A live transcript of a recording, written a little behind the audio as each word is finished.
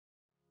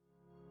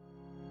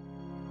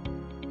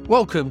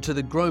Welcome to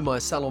the Grow My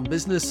Salon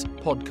Business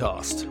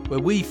podcast,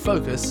 where we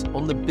focus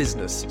on the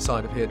business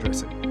side of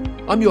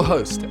hairdressing. I'm your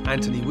host,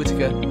 Anthony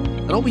Whitaker,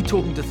 and I'll be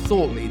talking to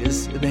thought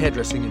leaders in the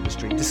hairdressing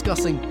industry,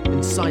 discussing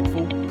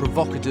insightful,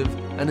 provocative,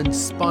 and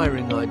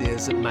inspiring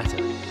ideas that matter.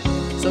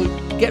 So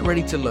get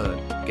ready to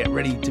learn, get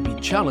ready to be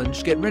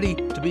challenged, get ready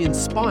to be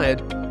inspired,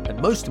 and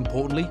most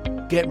importantly,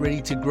 get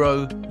ready to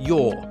grow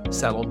your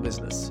salon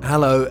business.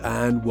 Hello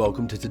and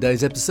welcome to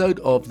today's episode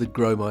of the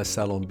Grow My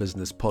Salon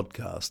Business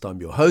podcast.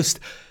 I'm your host,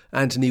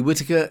 Anthony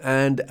Whitaker,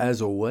 and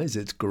as always,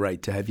 it's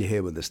great to have you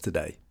here with us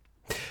today.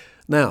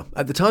 Now,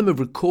 at the time of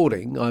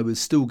recording, I was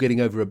still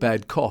getting over a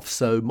bad cough,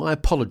 so my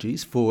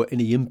apologies for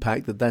any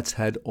impact that's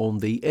had on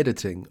the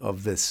editing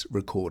of this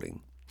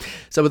recording.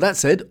 So with that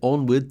said,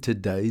 on with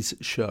today's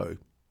show.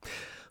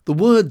 The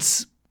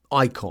words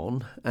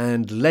icon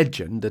and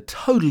legend are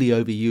totally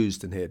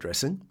overused in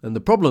hairdressing, and the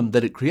problem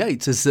that it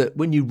creates is that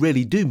when you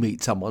really do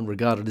meet someone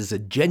regarded as a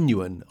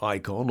genuine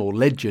icon or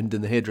legend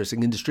in the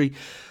hairdressing industry,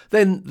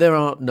 then there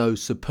are no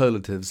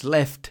superlatives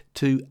left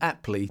to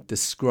aptly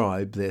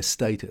describe their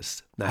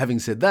status. Now, having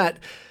said that,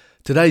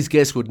 today's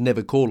guest would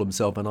never call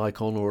himself an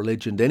icon or a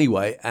legend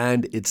anyway,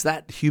 and it's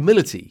that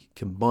humility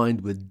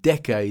combined with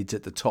decades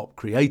at the top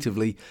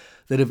creatively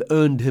that have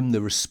earned him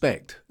the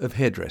respect of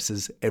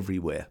hairdressers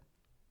everywhere.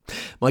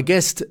 My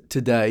guest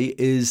today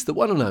is the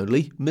one and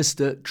only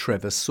Mr.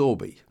 Trevor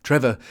Sorbie.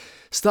 Trevor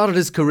started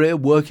his career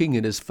working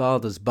in his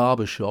father's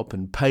barbershop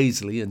in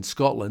Paisley in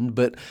Scotland,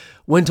 but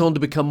went on to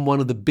become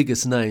one of the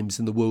biggest names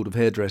in the world of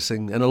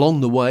hairdressing, and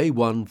along the way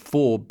won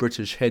 4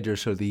 British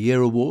Hairdresser of the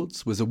Year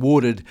awards, was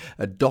awarded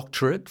a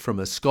doctorate from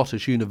a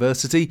Scottish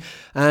university,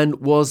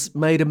 and was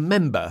made a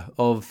member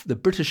of the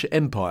British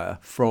Empire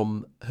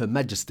from Her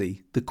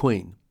Majesty the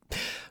Queen.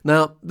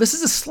 Now, this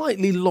is a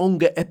slightly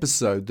longer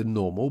episode than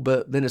normal,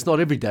 but then it's not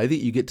every day that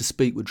you get to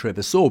speak with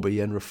Trevor Sorbie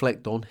and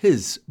reflect on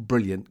his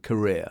brilliant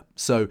career.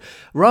 So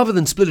rather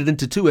than split it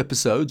into 2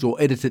 episodes or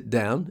edit it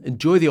down,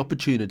 enjoy the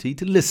opportunity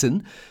to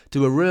listen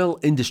to a real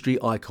industry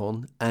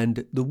icon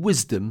and the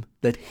wisdom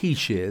that he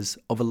shares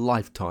of a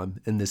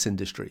lifetime in this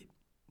industry.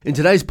 In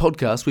today's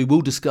podcast, we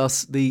will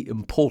discuss the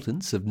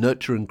importance of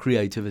nurturing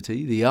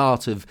creativity, the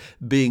art of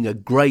being a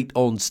great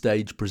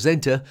on-stage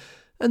presenter,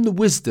 and the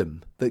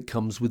wisdom that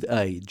comes with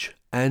age,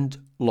 and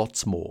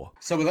lots more.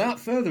 So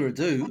without further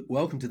ado,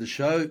 welcome to the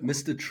show,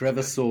 Mr.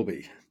 Trevor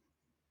Sorbie.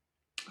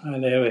 Hi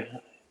there.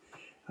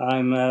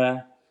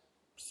 I'm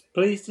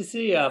pleased to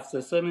see you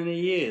after so many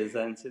years,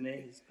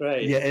 Anthony. It's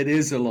great. Yeah, it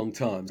is a long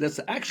time.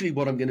 That's actually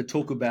what I'm going to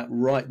talk about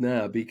right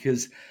now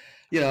because,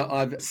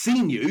 I've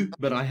seen you,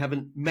 but I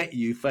haven't met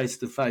you face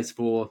to face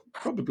for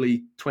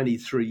probably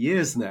 23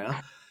 years now.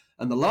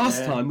 And the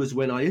last time was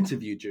when I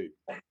interviewed you.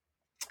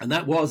 And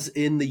that was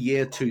in the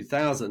year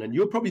 2000. And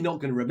you're probably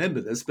not going to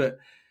remember this, but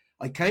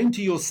I came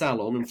to your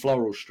salon in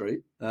Floral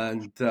Street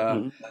and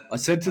I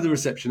said to the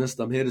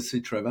receptionist, I'm here to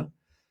see Trevor.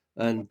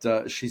 And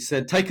she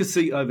said, take a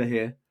seat over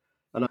here.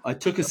 And I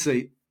took a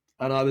seat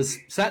and I was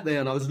sat there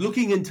and I was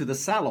looking into the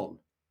salon.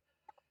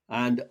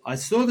 And I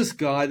saw this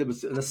guy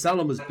the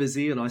salon was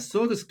busy, and I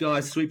saw this guy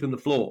sweeping the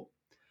floor.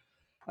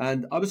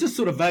 And I was just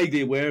sort of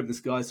vaguely aware of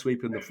this guy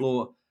sweeping the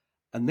floor.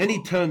 And then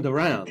he turned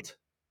around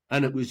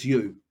and it was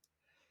you.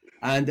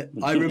 And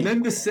I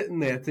remember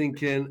sitting there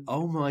thinking,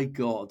 oh, my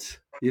God,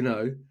 I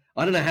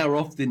don't know how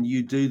often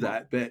you do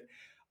that, but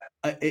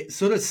it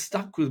sort of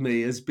stuck with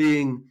me as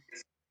being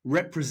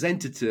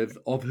representative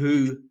of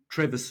who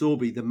Trevor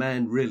Sorbie, the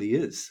man, really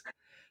is.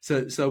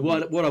 So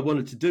what I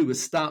wanted to do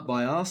was start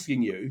by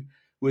asking you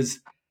was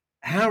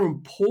how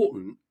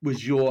important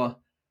was your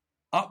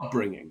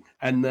upbringing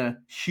and the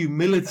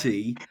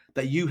humility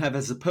that you have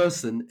as a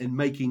person in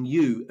making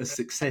you a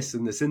success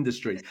in this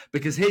industry?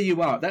 Because here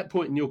you are at that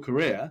point in your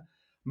career,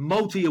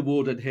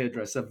 multi-awarded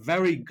hairdresser,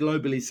 very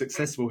globally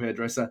successful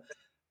hairdresser,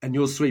 and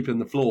you're sweeping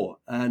the floor.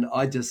 And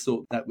I just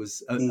thought that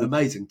was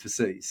amazing to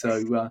see.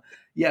 So,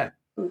 yeah.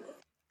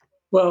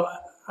 Well,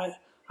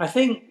 I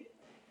think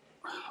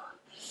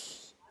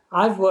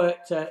I've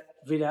worked at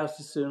Vidal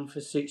Sassoon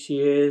for 6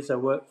 years. I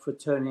worked for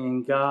Tony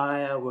and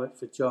Guy. I worked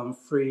for John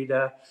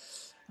Frieda.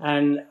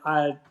 And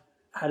I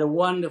had a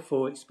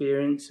wonderful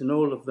experience in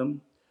all of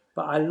them.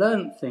 But I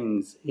learned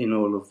things in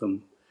all of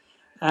them.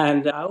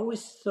 And I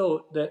always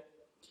thought that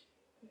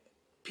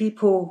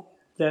people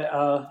that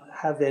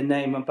have their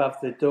name above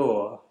the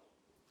door,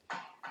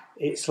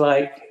 it's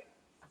like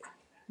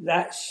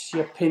that's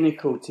your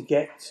pinnacle to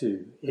get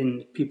to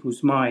in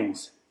people's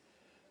minds.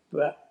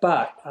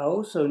 But I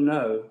also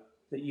know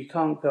that you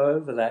can't go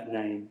over that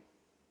name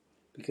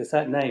because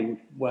that name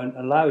won't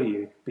allow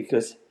you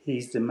because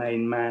he's the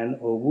main man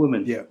or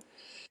woman. Yeah.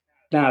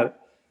 Now,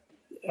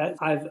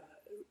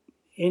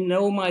 in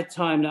all my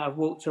time that I've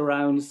walked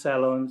around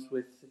salons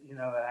with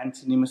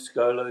Anthony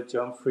Muscolo,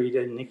 John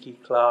Frieda, Nikki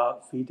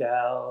Clark,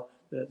 Vidal,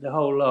 the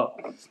whole lot,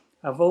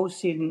 I've all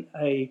seen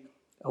a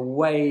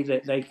way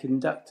that they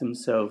conduct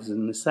themselves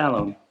in the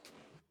salon.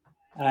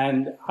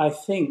 And I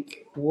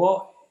think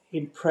what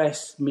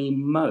impressed me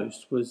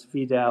most was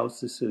Vidal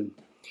Sassoon.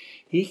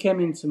 He came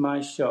into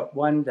my shop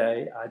one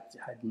day. I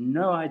had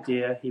no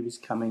idea he was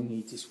coming.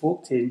 He just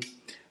walked in.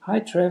 Hi,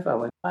 Trevor. I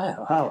went,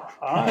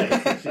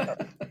 hi.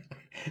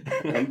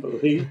 Can't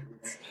believe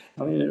it.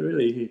 I mean, it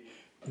really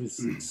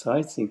was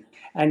exciting.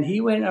 And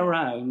he went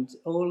around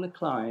all the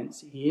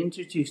clients. He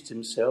introduced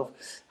himself.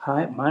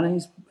 Hi, my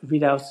name's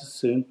Vidal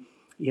Sassoon.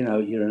 You know,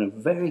 you're in a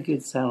very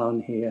good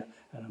salon here,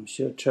 and I'm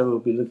sure Trevor will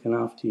be looking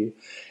after you.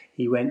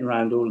 He went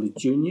around all the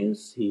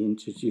juniors. He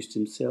introduced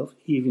himself,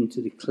 even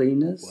to the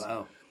cleaners.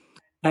 Wow.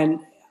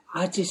 And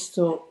I just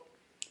thought,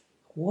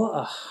 what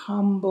a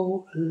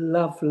humble,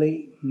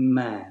 lovely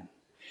man.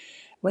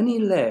 When he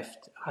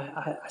left,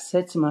 I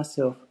said to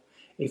myself,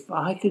 if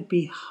I could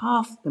be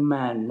half the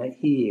man that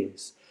he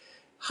is,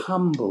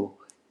 humble,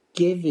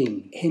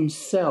 giving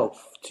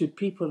himself to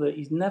people that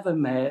he's never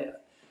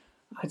met,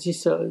 I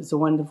just thought it was a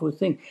wonderful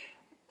thing.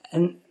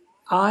 And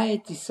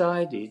I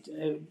decided,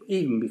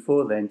 even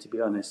before then, to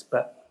be honest,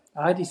 but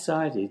I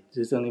decided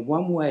there's only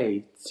one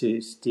way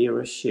to steer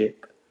a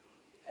ship,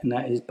 and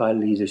that is by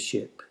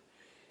leadership.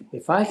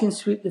 If I can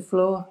sweep the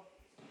floor,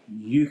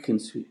 you can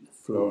sweep the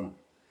floor.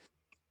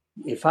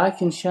 If I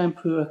can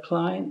shampoo a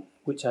client,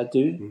 which I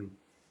do,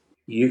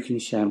 you can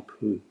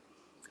shampoo.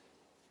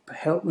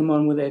 Help them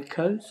on with their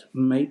coats,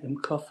 make them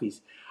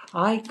coffees.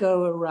 I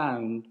go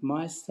around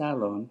my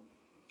salon.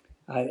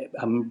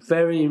 I'm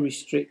very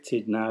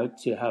restricted now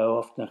to how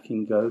often I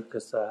can go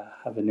because I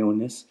have an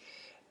illness.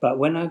 But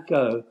when I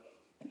go,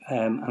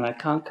 and I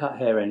can't cut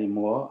hair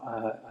anymore,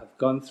 I've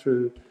gone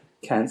through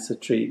cancer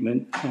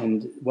treatment,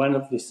 and one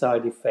of the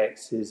side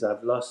effects is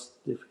I've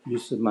lost the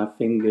use of my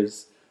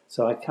fingers,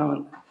 so I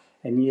can't.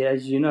 And yeah,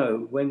 as you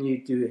know, when you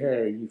do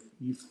hair,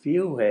 you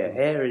feel hair.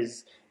 Hair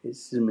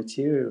it's the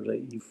material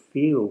that you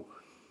feel,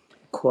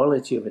 the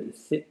quality of it, the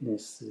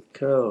thickness, the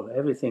curl,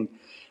 everything.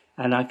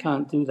 And I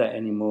can't do that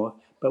anymore.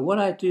 But what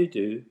I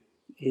do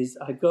is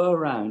I go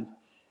around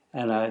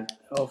and I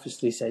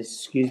obviously say,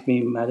 excuse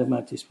me, madam,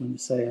 I just want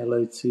to say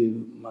hello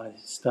to my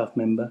staff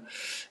member.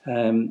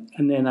 And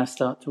then I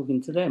start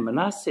talking to them. And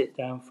I sit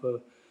down for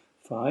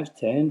 5,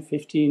 10,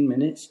 15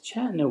 minutes,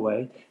 chatting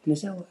away. And they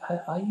say, oh,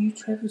 are you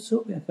Trevor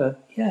Sorbie? I go,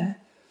 yeah.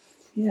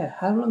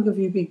 How long have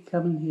you been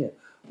coming here?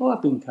 Oh,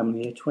 I've been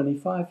coming here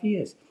 25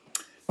 years.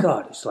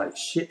 God, it's like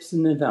ships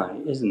in the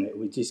night, isn't it?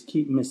 We just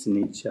keep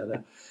missing each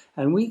other.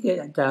 And we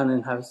get down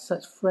and have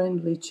such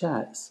friendly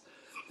chats.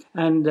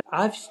 And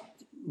I've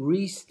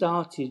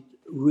restarted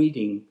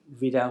reading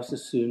Vidal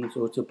Sassoon's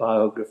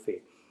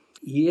autobiography.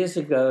 Years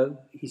ago,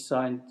 he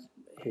signed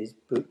his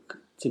book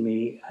to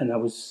me, and I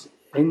was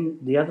in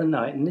the other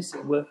night, and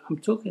I'm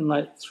talking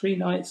like 3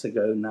 nights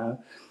ago now,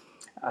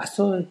 I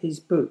saw his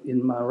book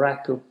in my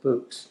rack of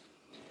books.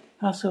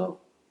 I thought,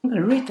 I'm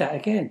going to read that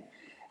again.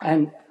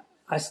 And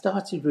I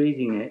started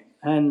reading it,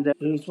 and there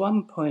was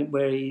one point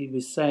where he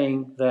was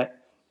saying that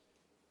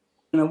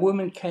when a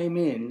woman came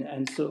in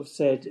and sort of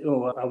said,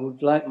 oh, I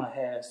would like my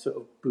hair sort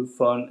of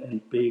bouffant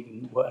and big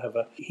and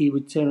whatever, he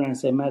would turn around and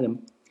say,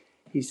 madam,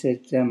 he said,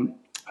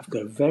 I've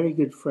got a very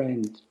good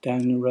friend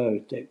down the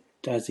road that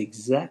does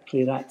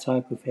exactly that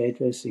type of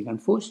hairdressing.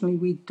 Unfortunately,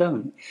 we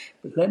don't,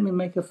 but let me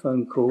make a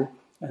phone call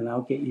and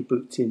I'll get you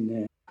booked in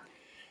there.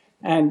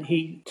 And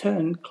he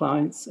turned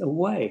clients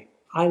away.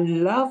 I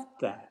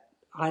loved that.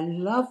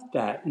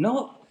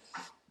 Not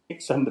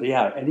kick somebody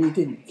out, and he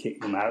didn't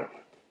kick them out.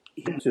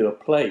 He went to a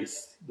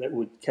place that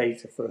would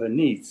cater for her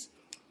needs.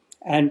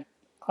 And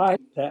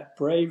that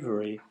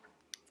bravery,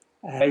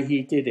 how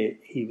he did it,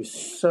 he was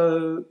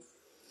so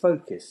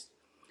focused.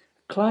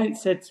 A client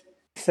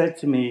said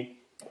to me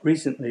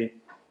recently,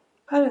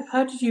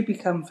 how did you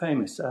become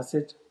famous? I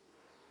said,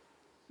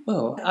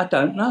 well, I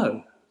don't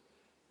know.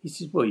 He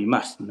said, well, you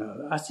must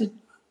know. I said,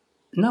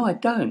 no, I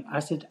don't. I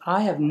said,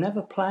 I have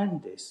never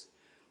planned this.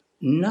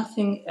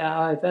 Nothing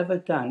I've ever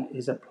done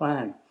is a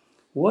plan.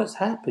 What's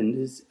happened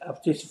is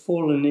I've just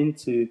fallen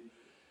into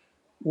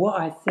what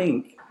I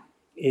think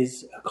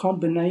is a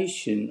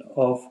combination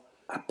of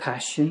a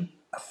passion,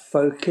 a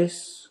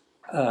focus,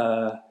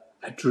 a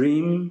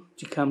dream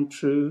to come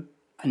true.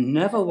 I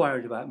never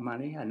worried about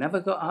money. I never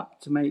got up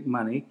to make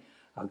money.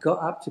 I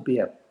got up to be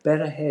a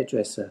better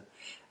hairdresser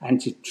and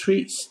to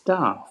treat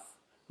staff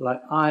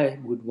like I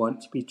would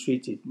want to be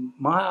treated.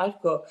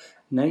 I've got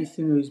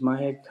Nathan, who's my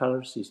head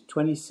colorist, he's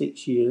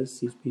 26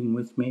 years, he's been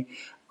with me.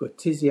 I've got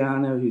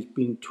Tiziana, who's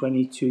been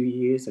 22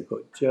 years. I've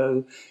got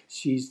Jo,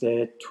 she's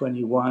there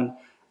 21.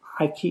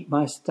 I keep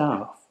my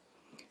staff.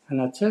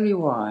 And I'll tell you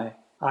why.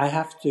 I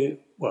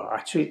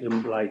treat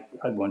them like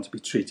I want to be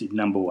treated,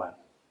 number one.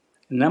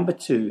 And number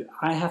two,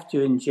 I have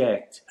to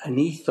inject an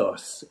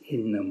ethos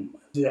in them.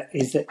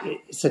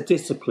 It's a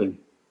discipline.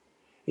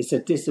 It's a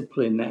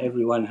discipline that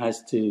everyone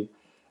has to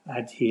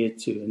adhere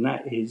to, and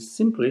that is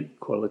simply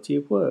quality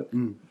of work.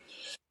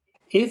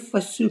 If a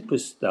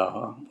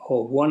superstar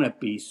or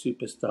wannabe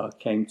superstar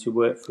came to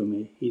work for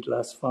me, he'd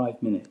last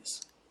 5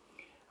 minutes.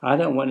 I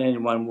don't want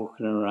anyone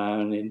walking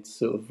around and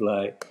sort of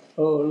like,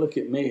 oh, look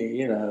at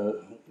me,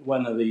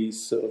 one of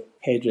these sort of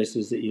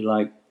hairdressers that you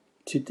like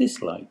to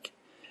dislike.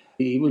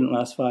 He wouldn't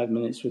last 5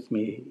 minutes with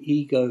me.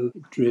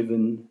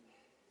 Ego-driven,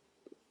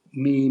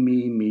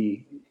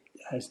 me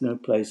has no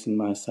place in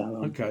my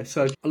salon. Okay,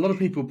 so a lot of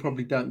people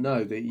probably don't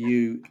know that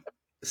you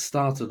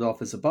started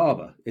off as a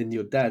barber in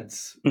your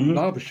dad's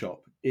barber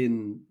shop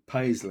in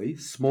Paisley,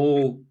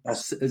 small.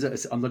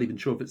 I'm not even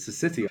sure if it's a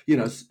city. You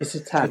know, It's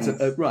a town.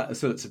 right.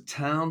 So it's a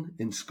town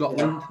in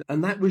Scotland,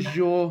 and that was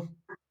your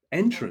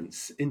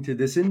entrance into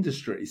this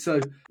industry. So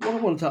what I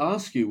wanted to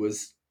ask you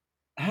was,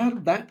 how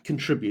did that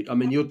contribute? I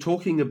mean, you're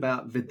talking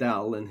about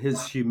Vidal and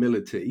his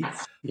humility,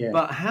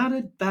 but how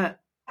did that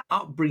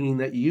upbringing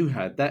that you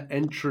had, that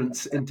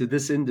entrance into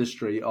this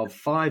industry of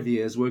 5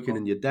 years working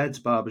in your dad's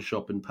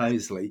barbershop in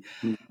Paisley,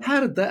 how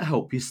did that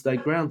help you stay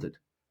grounded?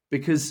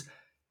 Because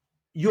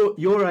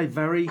you're a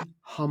very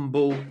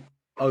humble,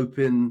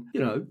 open,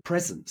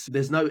 presence.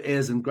 There's no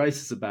airs and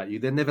graces about you.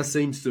 There never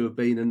seems to have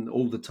been in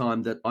all the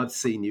time that I've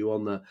seen you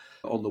on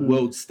the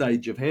world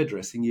stage of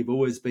hairdressing. You've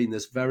always been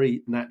this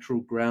very natural,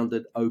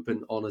 grounded,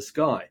 open, honest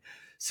guy.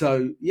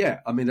 So, yeah,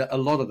 I mean, a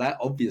lot of that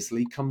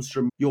obviously comes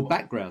from your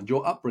background,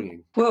 your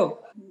upbringing.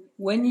 Well,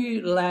 when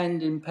you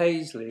land in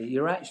Paisley,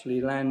 you're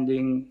actually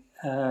landing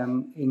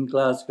in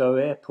Glasgow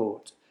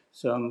Airport.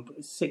 So I'm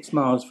 6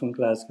 miles from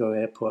Glasgow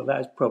Airport.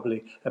 That is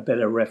probably a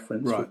better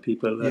reference for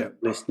people that are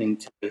listening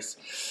to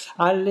this.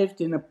 I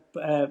lived in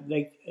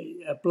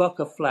a block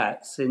of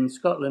flats. In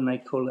Scotland, they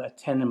call it a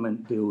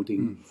tenement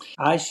building.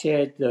 I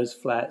shared those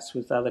flats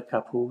with other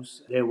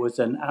couples. There was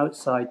an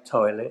outside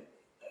toilet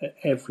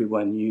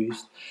everyone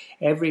used.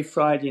 Every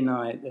Friday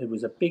night there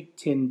was a big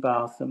tin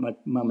bath that my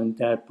mum and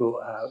dad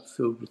brought out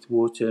filled with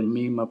water, and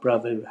me and my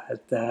brother had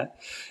that.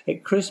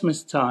 At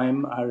Christmas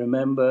time, I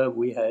remember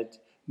we had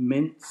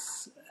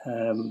mince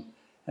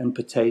and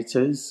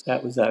potatoes.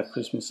 That was our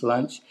Christmas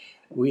lunch.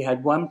 We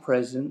had one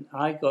present.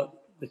 I got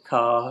the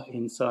car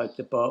inside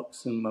the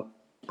box and my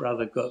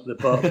brother got the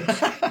box.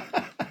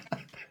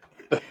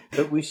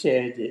 But we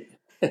shared it.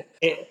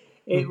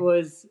 It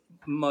was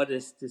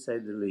modest, to say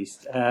the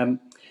least.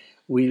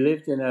 We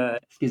lived in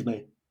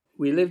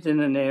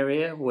an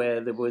area where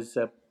there was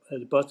at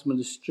the bottom of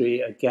the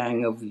street a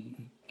gang of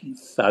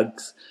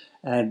thugs,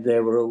 and they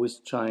were always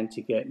trying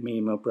to get me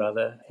and my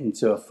brother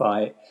into a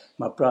fight.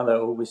 My brother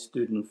always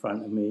stood in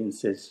front of me and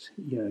says,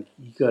 you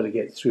got to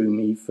get through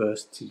me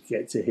first to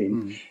get to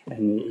him,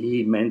 and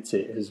he meant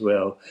it as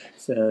well.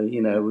 So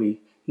we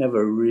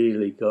never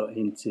really got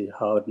into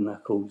hard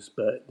knuckles,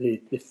 but the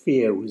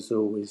fear was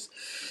always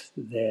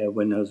there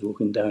when I was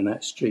walking down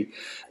that street.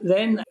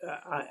 Then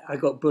I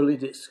got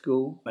bullied at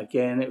school.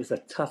 Again, it was a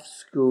tough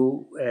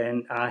school,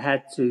 and I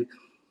had to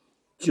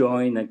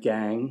join a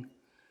gang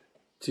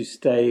to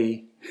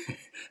stay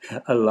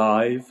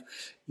alive.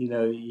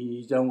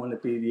 You don't want to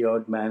be the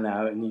odd man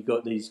out, and you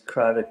got these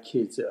crowd of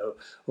kids that are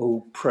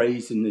all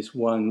praising this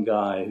one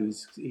guy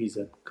he's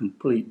a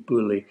complete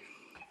bully.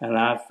 And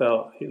I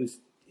felt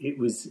it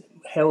was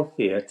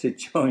healthier to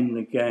join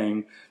the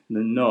gang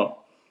than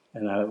not.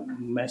 And I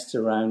messed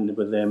around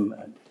with them.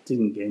 I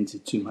didn't get into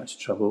too much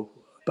trouble.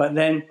 But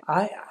then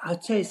I'll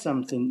tell you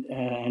something,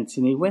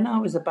 Anthony. When I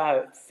was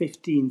about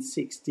 15,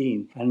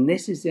 16, and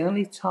this is the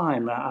only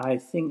time that I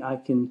think I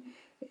can,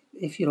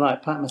 if you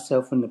like, pat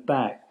myself on the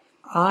back,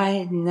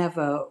 I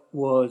never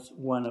was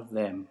one of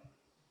them.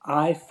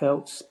 I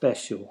felt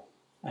special.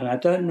 And I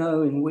don't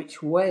know in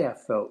which way I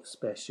felt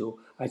special.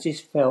 I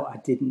just felt I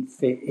didn't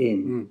fit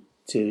in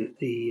to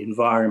the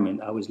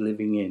environment I was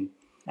living in.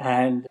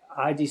 And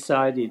I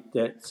decided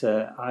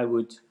that I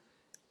would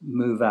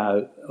move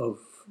out of...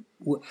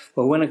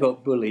 Well, when I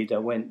got bullied, I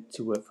went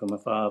to work for my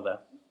father.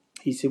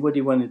 He said, "What do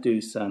you want to do,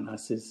 son?" I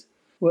says,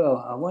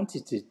 "Well, I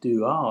wanted to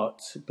do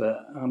art,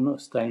 but I'm not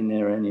staying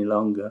there any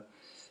longer."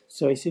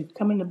 So he said,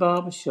 "Come in the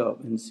barber shop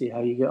and see how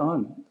you get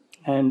on."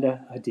 And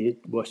I did,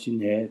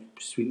 washing hair,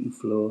 sweeping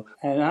floor.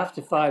 And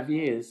after 5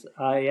 years,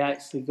 I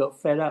actually got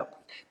fed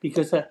up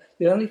because the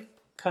only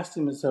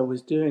customers I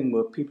was doing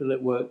were people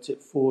that worked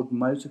at Ford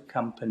Motor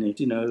Company,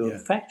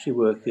 factory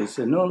workers,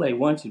 and all they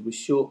wanted was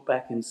short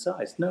back and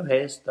sides, no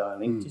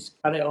hairstyling,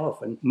 just cut it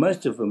off. And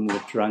most of them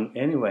were drunk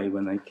anyway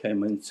when they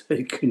came in, so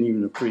they couldn't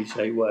even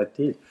appreciate what I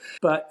did.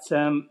 But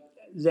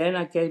then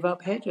I gave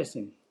up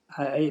hairdressing.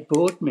 It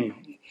bored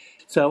me.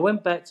 So I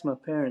went back to my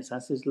parents. I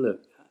said,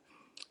 "Look,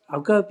 I'll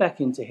go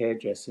back into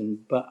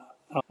hairdressing, but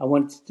I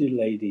want to do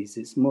ladies.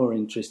 It's more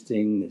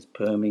interesting. There's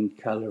perming,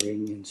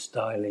 colouring and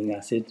styling." I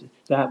said,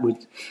 that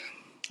would,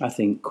 I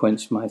think,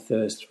 quench my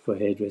thirst for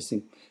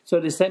hairdressing. So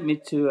they sent me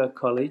to a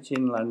college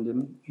in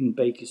London, in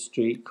Baker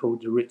Street,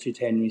 called the Richard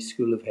Henry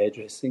School of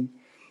Hairdressing.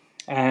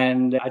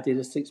 And I did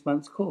a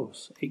 6-month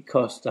course. It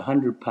cost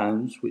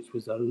 £100, which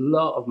was a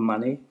lot of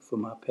money for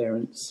my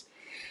parents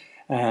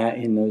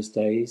in those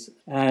days.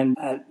 And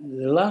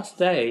the last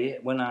day,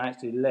 when I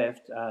actually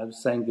left, I was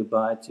saying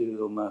goodbye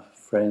to all my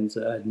friends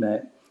that I'd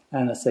met,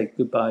 and I said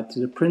goodbye to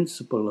the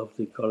principal of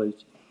the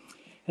college.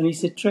 And he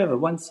said, "Trevor,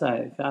 one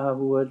sec, can I have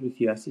a word with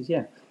you?" I said,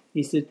 "Yeah."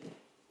 He said,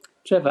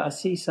 "Trevor, I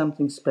see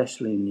something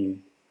special in you,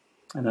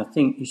 and I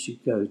think you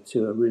should go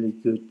to a really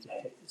good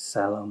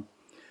salon."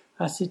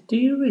 I said, "Do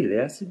you really?"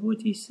 I said, "What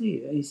do you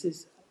see?" He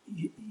says,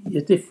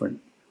 "You're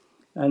different."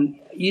 And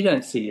you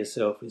don't see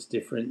yourself as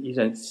different. You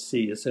don't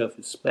see yourself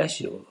as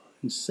special,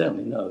 and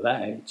certainly not at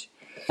that age.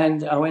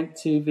 And I went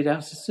to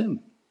Vidal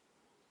Sassoon.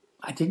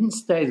 I didn't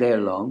stay there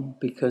long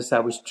because I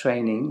was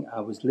training.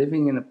 I was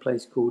living in a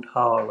place called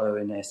Harlow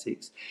in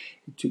Essex.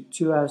 It took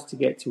 2 hours to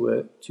get to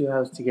work, 2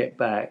 hours to get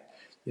back.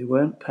 They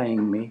weren't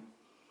paying me.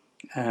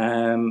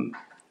 And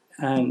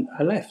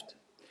I left.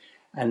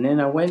 And then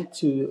I went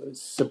to a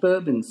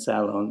suburban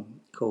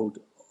salon called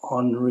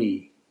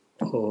Henri,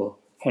 or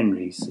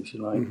Henry's, if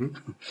you like.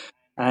 Mm-hmm.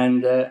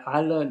 And I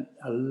learned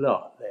a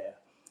lot there.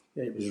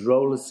 It was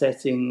roller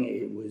setting,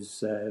 it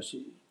was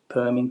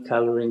perming,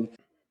 colouring,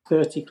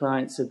 30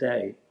 clients a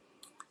day.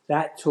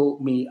 That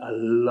taught me a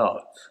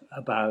lot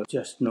about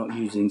just not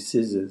using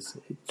scissors.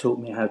 It taught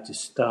me how to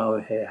style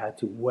hair, how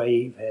to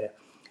wave hair.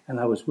 And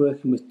I was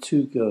working with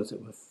two girls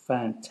that were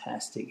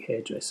fantastic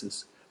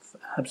hairdressers,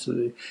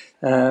 absolutely.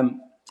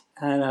 And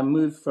I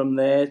moved from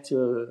there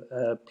to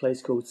a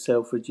place called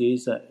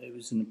Selfridges. It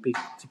was in a big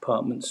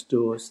department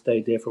store,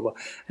 stayed there for a while.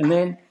 And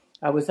then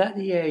I was at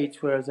the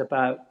age where I was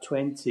about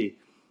 20,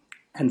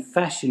 and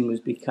fashion was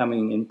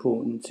becoming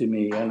important to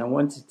me, and I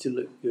wanted to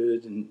look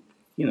good and,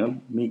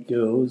 meet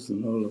girls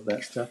and all of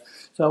that stuff.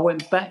 So I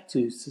went back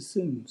to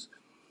Sassoon's,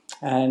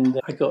 and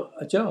I got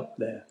a job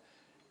there.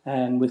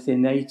 And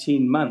within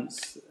 18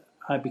 months,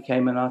 I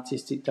became an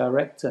artistic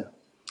director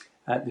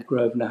at the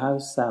Grosvenor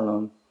House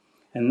Salon.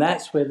 And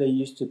that's where they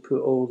used to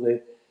put all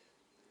the,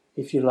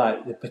 if you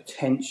like, the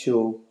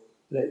potential,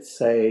 let's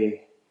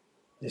say,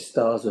 the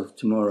stars of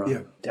tomorrow.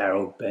 Yeah.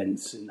 Daryl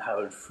Benson,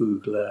 Howard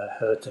Fugler,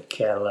 Herta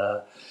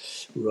Keller,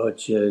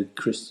 Roger,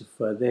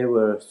 Christopher. They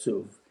were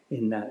sort of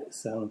in that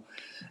salon.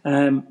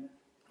 And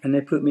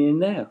they put me in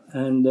there.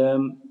 And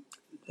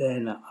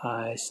then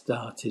I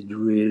started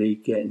really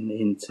getting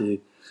into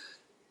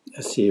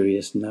a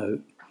serious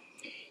note.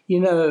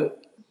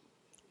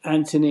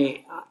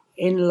 Anthony,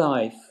 in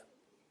life,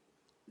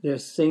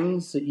 there's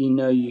things that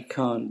you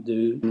can't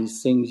do, and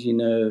there's things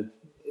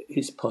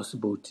it's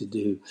possible to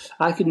do.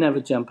 I could never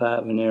jump out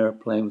of an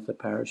aeroplane with a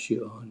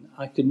parachute on.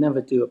 I could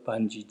never do a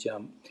bungee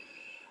jump.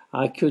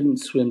 I couldn't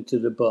swim to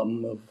the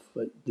bottom of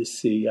the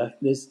sea.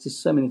 There's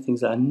just so many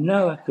things that I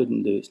know I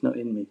couldn't do. It's not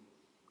in me.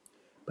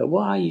 But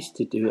what I used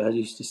to do, I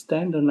used to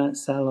stand on that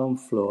salon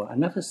floor. I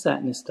never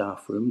sat in a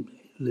staff room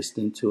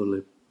listening to all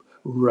the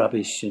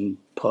rubbish and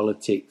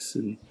politics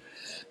and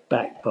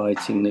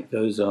backbiting that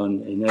goes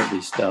on in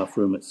every staff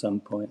room at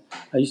some point.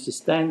 I used to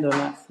stand on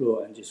that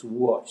floor and just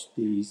watch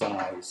these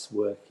guys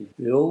working.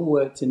 They all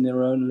worked in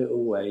their own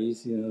little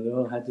ways, they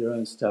all had their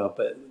own style,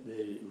 but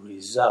the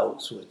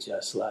results were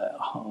just like,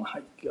 oh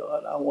my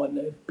God, I want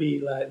to be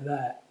like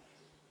that.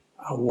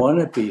 I want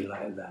to be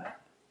like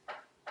that.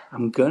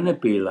 I'm going to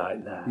be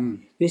like that.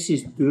 This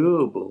is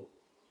doable.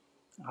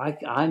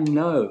 I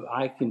know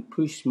I can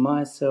push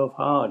myself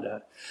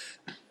harder.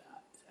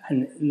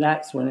 And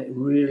that's when it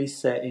really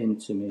set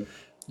into me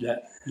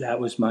that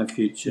was my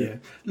future. Yeah.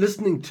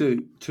 Listening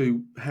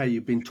to how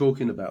you've been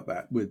talking about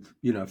that with,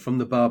 from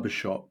the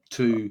barbershop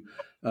to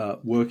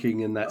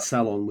working in that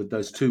salon with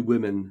those two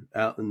women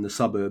out in the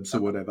suburbs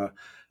or whatever,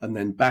 and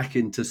then back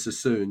into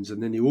Sassoon's.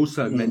 And then you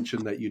also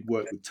mentioned that you'd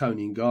worked with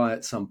Tony and Guy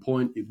at some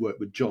point. You'd worked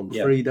with John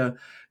Frieda.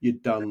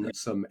 You'd done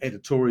some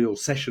editorial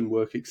session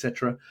work,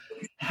 etc.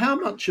 How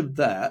much of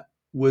that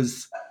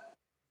was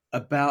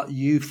about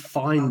you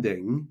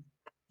finding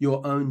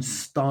your own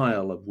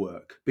style of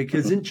work?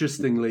 Because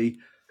interestingly,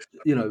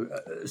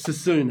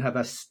 Sassoon have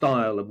a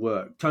style of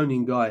work. Tony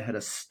and Guy had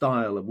a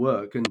style of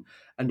work. And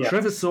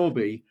Trevor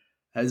Sorbie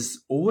has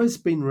always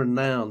been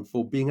renowned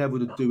for being able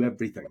to do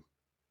everything.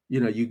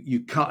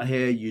 You cut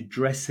hair, you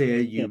dress hair,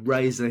 you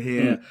razor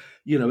hair.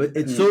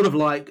 It's sort of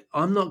like,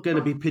 I'm not going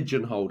to be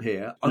pigeonholed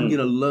here. I'm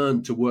going to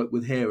learn to work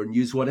with hair and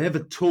use whatever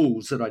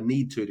tools that I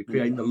need to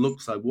create the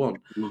looks I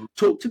want.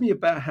 Talk to me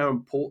about how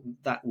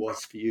important that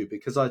was for you,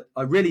 because I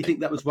really think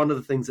that was one of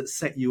the things that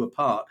set you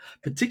apart,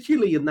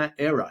 particularly in that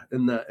era,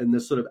 in the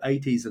sort of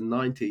 80s and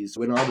 90s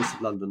when I was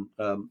in London,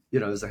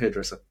 as a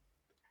hairdresser.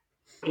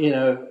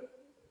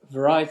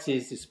 Variety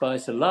is the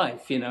spice of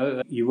life,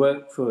 You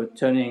work for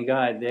Tony and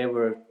Guy, they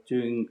were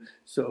doing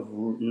sort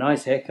of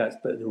nice haircuts,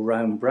 but the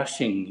round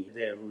brushing,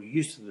 their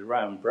use of the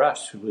round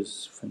brush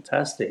was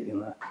fantastic,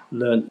 and I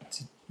learned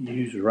to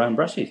use round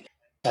brushes.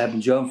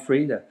 John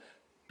Frieda,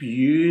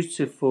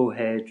 beautiful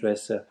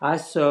hairdresser. I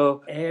saw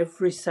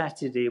every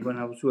Saturday when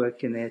I was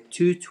working there,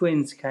 two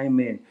twins came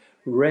in,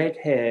 red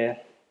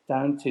hair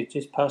down to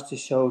just past the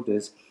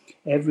shoulders.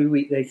 Every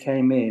week they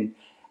came in.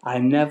 I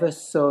never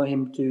saw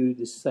him do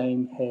the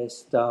same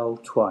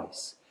hairstyle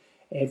twice.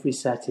 Every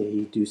Saturday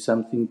he'd do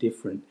something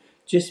different,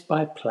 just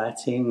by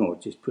plaiting or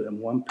just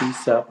putting one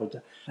piece up.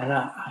 And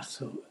I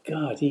thought,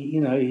 God,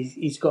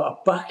 he's got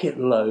a bucket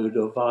load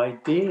of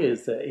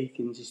ideas that he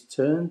can just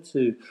turn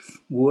to.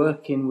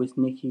 Working with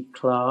Nicky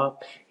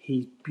Clark,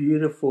 his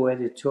beautiful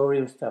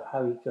editorial stuff,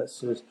 how he got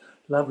sort of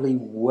lovely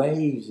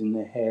waves in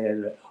the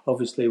hair.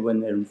 Obviously, when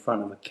they're in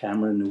front of a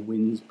camera and the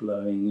wind's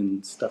blowing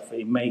and stuff,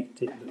 it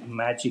makes it look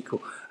magical.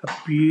 A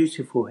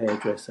beautiful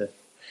hairdresser.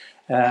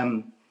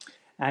 And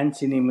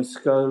Anthony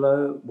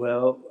Muscolo,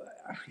 well,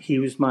 he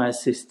was my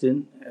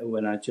assistant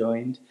when I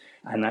joined,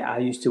 and I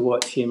used to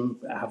watch him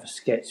have a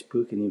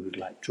sketchbook, and he would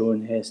like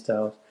drawing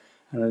hairstyles.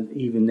 And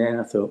even then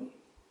I thought,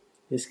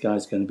 this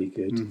guy's going to be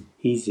good.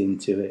 He's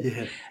into it.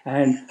 Yeah.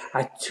 And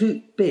I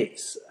took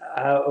bits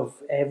out of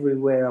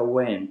everywhere I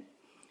went,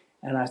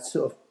 and I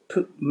sort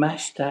of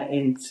mashed that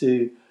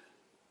into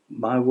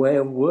my way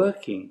of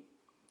working,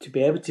 to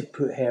be able to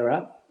put hair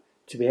up,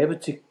 to be able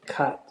to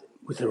cut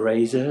with a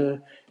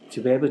razor,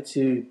 to be able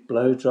to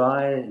blow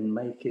dry it and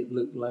make it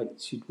look like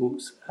she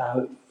walks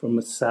out from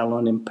a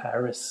salon in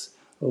Paris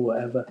or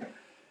whatever.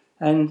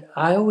 And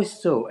I always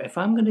thought, if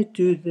I'm going to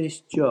do this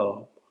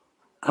job,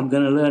 I'm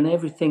going to learn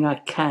everything I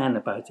can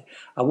about it.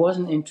 I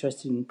wasn't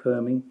interested in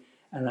perming,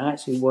 and I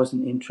actually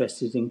wasn't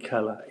interested in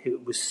colour.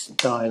 It was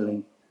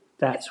styling.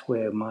 That's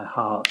where my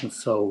heart and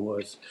soul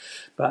was.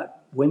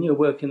 But when you're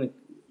working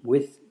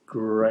with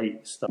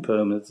great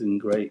permers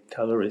and great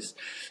colourists,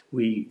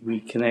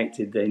 we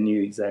connected. They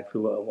knew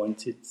exactly what I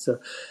wanted. So,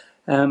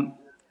 and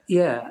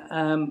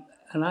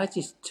I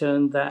just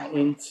turned that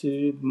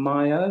into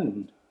my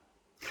own.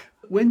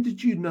 When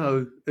did you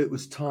know it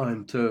was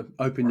time to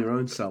open your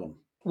own salon?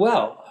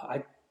 Well,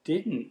 I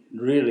didn't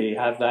really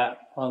have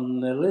that on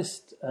the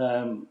list.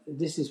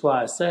 This is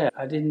why I say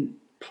I didn't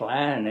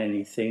plan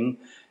anything.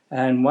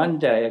 And one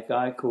day, a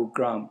guy called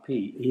Grant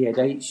Pete, he had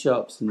 8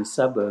 shops in the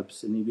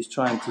suburbs, and he was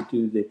trying to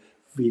do the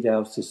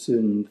Vidal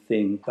Sassoon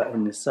thing, but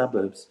in the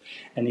suburbs.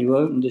 And he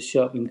opened a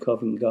shop in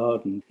Covent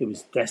Garden. It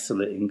was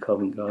desolate in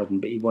Covent Garden,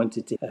 but he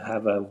wanted to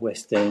have a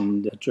West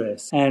End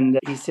address. And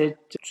he said,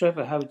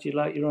 Trevor, how would you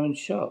like your own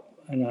shop?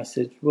 And I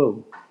said,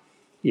 well,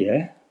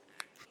 yeah.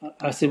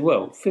 I said,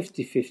 well,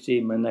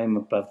 50-50, my name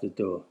above the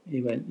door.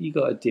 He went, you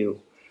got a deal.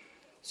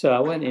 So I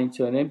went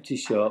into an empty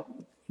shop,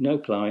 no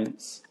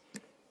clients,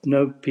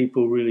 no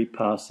people really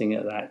passing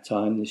at that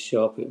time. The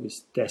shop, it was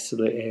a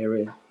desolate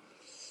area.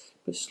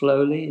 But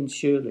slowly and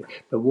surely.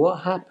 But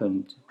what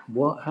happened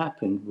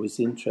was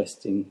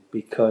interesting,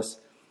 because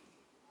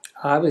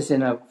I was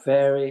in a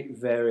very,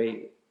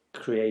 very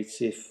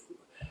creative,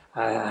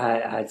 I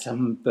had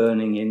something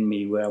burning in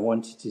me where I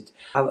wanted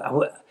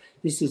to,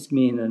 this is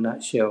me in a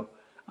nutshell.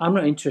 I'm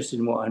not interested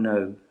in what I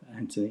know,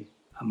 Anthony.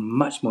 I'm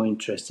much more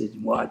interested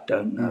in what I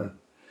don't know.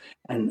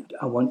 And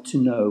I want to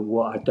know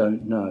what I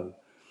don't know.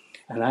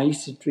 And I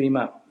used to dream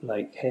up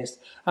like hairs.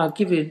 I'll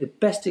give you the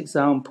best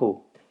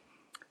example.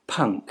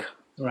 Punk,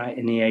 right,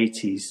 in the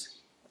 80s.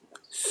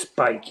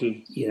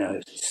 Spiky,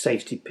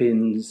 safety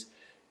pins,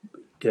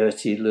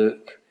 dirty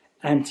look,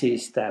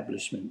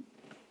 anti-establishment.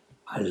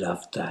 I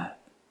loved that.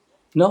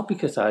 Not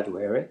because I'd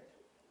wear it.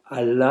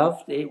 I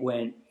loved it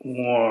went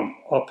warm,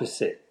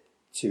 opposite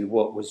to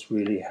what was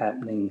really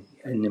happening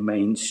in the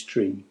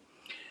mainstream.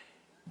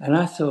 And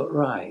I thought,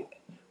 right,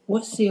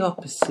 what's the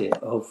opposite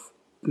of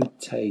good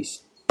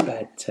taste,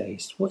 bad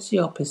taste? What's the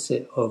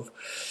opposite of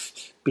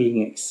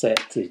being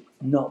accepted,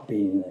 not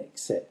being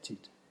accepted?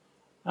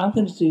 I'm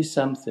going to do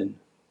something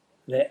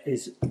that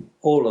is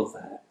all of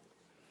that.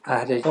 I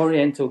had an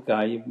Oriental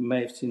guy, you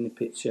may have seen the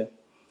picture,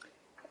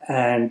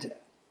 and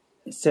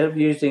instead of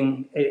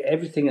using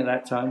everything at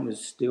that time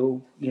was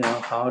still,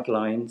 hard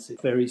lines,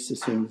 very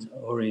Sassoon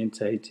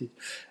orientated,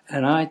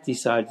 and I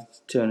decided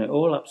to turn it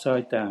all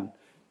upside down.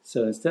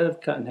 So instead of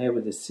cutting hair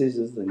with the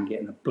scissors and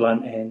getting a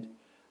blunt end,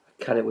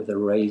 I cut it with a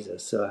razor,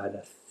 so I had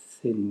a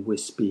thin,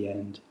 wispy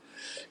end.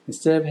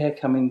 Instead of hair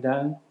coming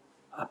down,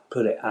 I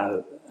put it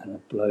out and I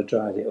blow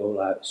dried it all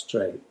out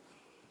straight.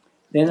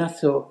 Then I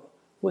thought,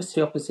 what's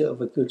the opposite of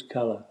a good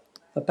colour?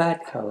 A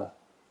bad colour.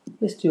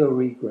 Let's do a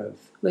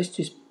regrowth. Let's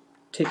just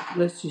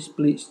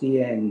bleach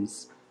the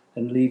ends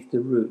and leave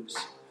the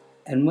roots.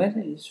 And when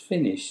it's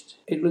finished,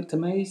 it looked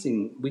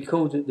amazing. We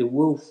called it the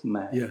wolf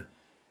mat. Yeah.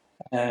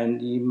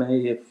 And you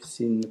may have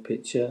seen the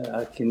picture.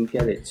 I can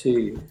get it to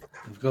you.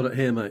 I've got it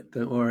here, mate.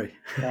 Don't worry.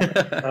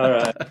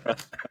 All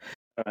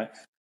right.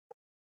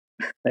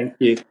 Thank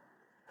you.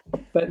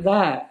 But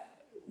that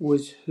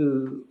was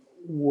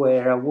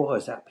where I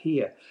was up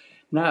here.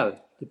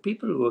 Now, the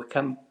people who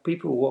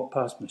walk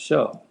past my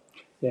shop,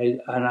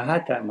 and I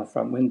had that in my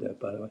front window,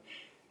 by the way.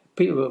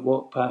 People that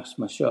walked past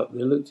my shop,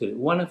 they looked at it.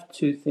 One of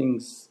 2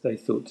 things they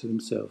thought to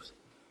themselves,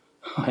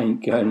 I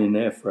ain't going in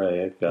there for a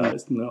haircut,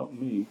 it's not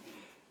me.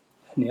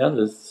 And the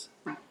others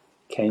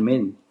came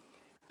in.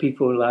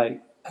 People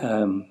like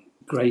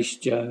Grace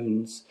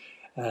Jones,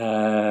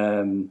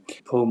 Paul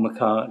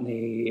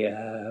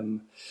McCartney,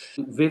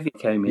 Vivian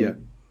came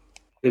in,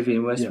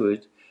 Vivian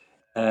Westwood.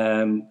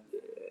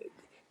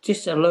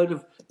 Just a load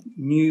of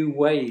new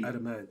wave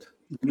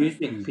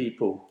music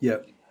people. Yeah.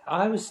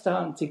 I was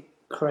starting to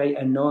create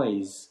a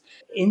noise.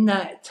 In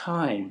that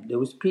time, there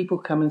was people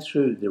coming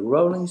through, the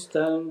Rolling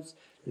Stones,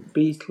 the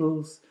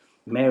Beatles,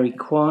 Mary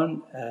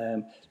Quant.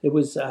 There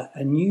was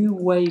a new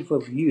wave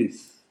of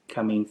youth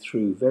coming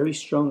through very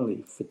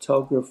strongly,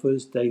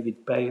 photographers,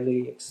 David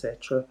Bailey,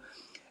 etc.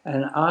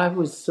 And I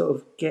was sort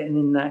of getting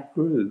in that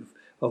groove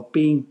of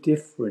being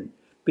different,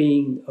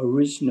 being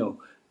original,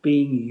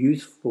 being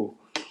youthful.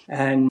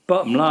 And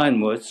bottom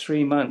line was,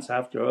 3 months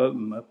after I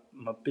opened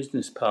my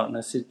business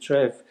partner said,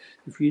 Trev,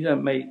 if you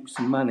don't make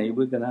some money,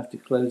 we're going to have to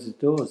close the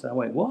doors. I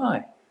went,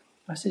 why?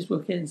 I says, we're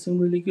getting some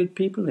really good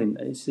people in.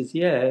 He says,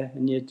 yeah,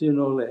 and you're doing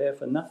all the hair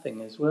for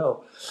nothing as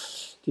well,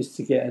 just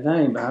to get a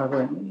name. I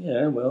went,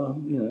 yeah, well,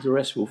 the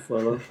rest will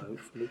follow,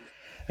 hopefully.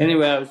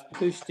 Anyway, I was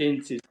pushed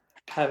into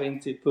having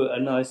to put a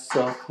nice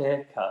soft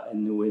haircut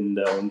in the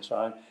window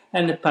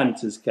and the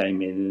punters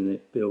came in and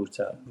it built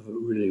up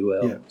really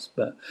well. Yeah.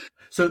 But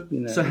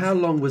So how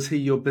long was he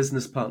your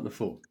business partner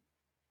for?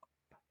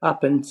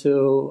 Up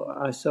until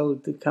I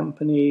sold the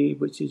company,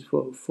 which is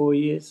 4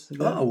 years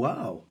ago. Oh,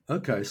 wow.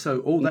 Okay, so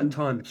all that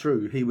time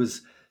through, he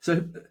was...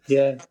 So,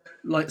 yeah,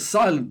 like,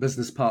 silent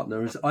business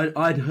partners,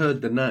 I'd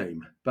heard the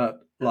name,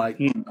 but, like,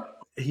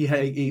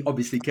 he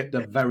obviously kept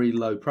a very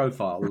low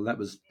profile, and that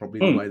was probably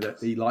the way that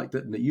he liked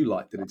it and that you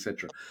liked it,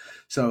 etc.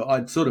 So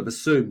I'd sort of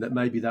assumed that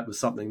maybe that was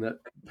something that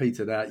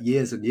petered out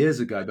years and years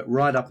ago, but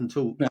right up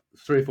until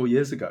 3 or 4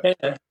 years ago.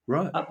 Yeah.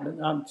 Right. Up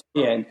to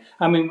the end.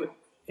 I mean,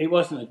 it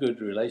wasn't a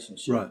good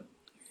relationship. Right.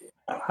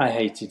 I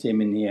hated him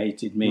and he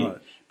hated me Right.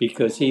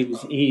 because he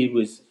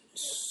was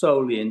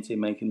solely into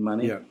making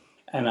money, Yeah.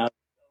 and I was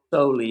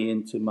solely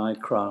into my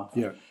craft.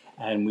 Yeah.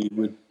 And we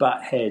would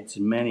butt heads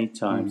many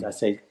times. I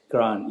said,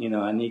 Grant,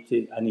 I need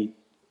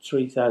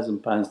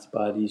 £3,000 to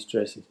buy these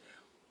dresses.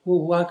 Well,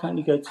 why can't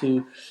you go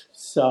to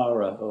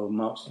Zara or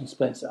Marks and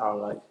Spencer? I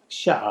was like,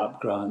 shut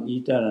up, Grant, you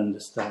don't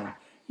understand.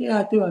 Yeah,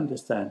 I do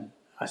understand.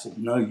 I said,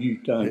 no, you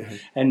don't.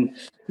 And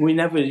we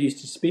never used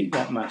to speak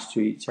that much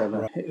to each other.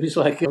 Right. It was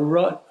like a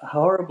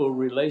horrible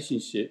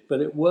relationship, but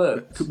it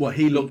worked. Well,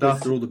 he looked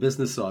after all the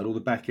business side, all the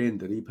back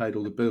end, and he paid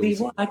all the bills.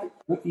 What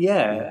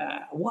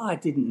I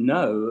didn't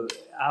know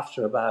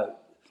after about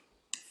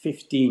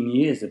 15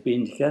 years of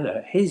being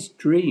together, his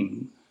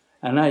dream,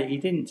 and he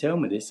didn't tell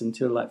me this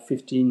until like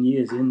 15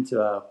 years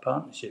into our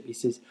partnership. He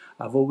says,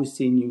 I've always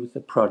seen you with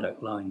the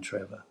product line,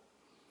 Trevor.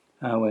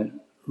 I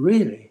went,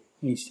 really?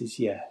 He says,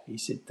 yeah. He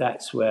said,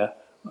 that's where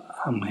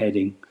I'm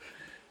heading.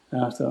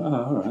 And I thought, oh,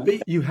 all right.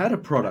 But you had a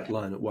product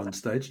line at one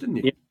stage, didn't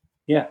you?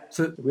 Yeah.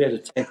 So we had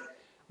a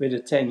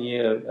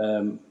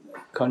 10-year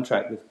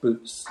contract with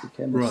Boots, the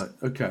chemist. Right.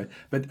 Okay.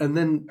 And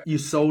then you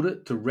sold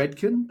it to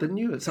Redken, didn't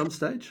you, at some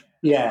stage?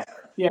 Yeah.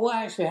 What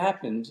actually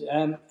happened?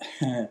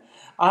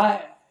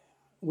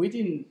 We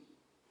didn't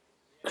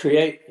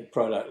create the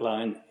product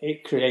line;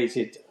 it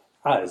created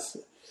us.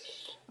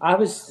 I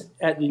was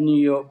at the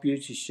New York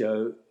Beauty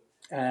Show,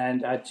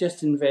 and I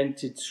just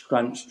invented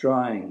scrunch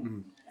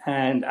drying,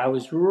 and I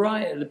was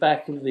right at the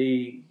back of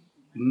the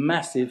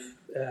massive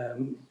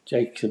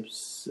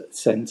Jacobs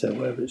Centre,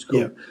 whatever it's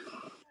called.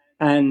 Yeah.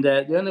 And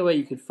the only way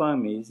you could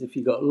find me is if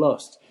you got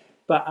lost.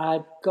 But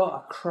I'd got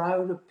a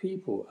crowd of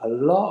people, a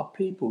lot of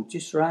people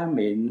just around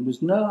me, and there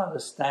was no other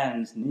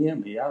stands near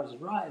me. I was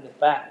right at the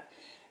back.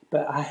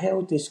 But I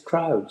held this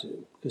crowd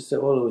because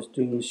all I was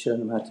doing was showing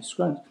them how to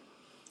scrunch.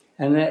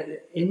 And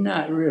in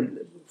that room,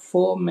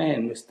 4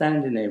 men were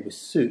standing there with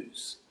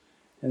suits,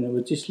 and they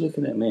were just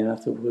looking at me, and I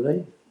thought,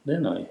 well, they're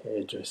not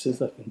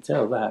hairdressers, I can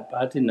tell that,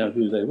 but I didn't know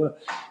who they were.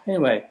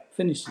 Anyway,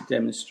 finished the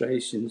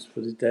demonstrations for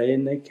the day,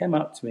 and they came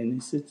up to me and they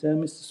said,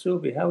 Mr.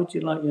 Sorbie, how would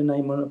you like your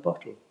name on a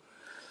bottle?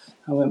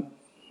 I went,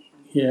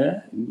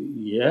 yeah,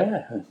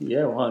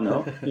 why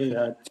not?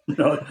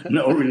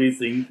 Not really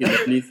thinking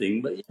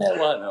anything, but yeah,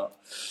 why not?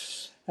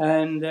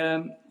 And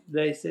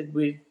they said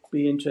we'd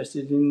be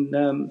interested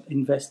in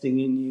investing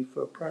in you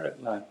for a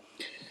product line.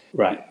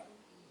 Right,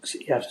 so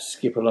you have to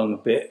skip along a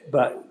bit,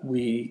 but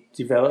we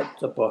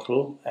developed a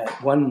bottle,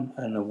 won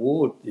an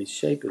award, the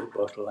shape of the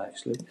bottle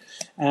actually,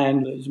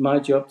 and it was my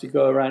job to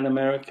go around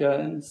America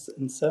and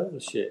sell the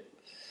shit,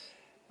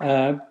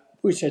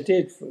 which I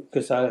did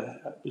because I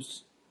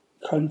was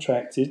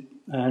contracted,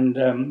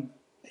 and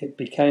it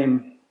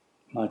became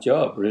my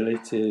job really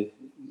to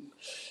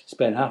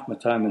spend half my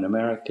time in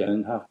America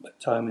and half my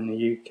time in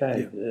the UK.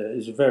 Yeah. It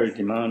was very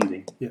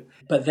demanding. Yeah.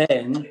 But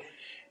then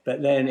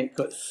it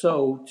got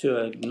sold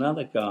to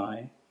another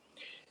guy.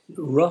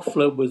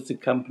 Ruffler was the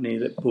company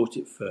that bought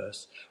it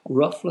first.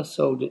 Ruffler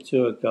sold it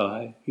to a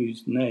guy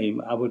whose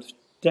name I would have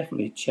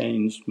definitely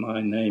changed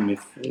my name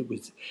if it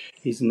was.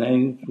 His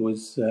name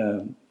was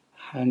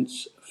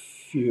Hans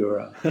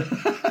Führer.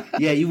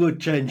 Yeah, you would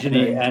change your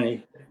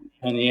name.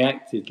 And he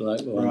acted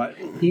like one. Right.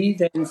 He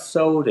then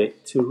sold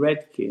it to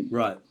Redken.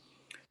 Right.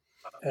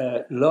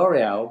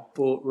 L'Oreal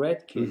bought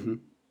Redken. Mm-hmm.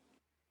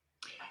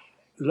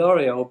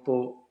 L'Oreal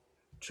bought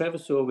Trevor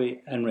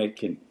Sorbie and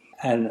Redken.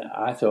 And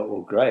I thought,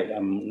 well, great,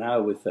 I'm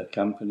now with the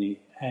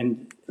company.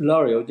 And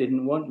L'Oreal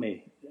didn't want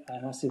me.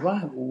 And I said,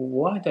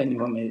 why don't you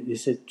want me? They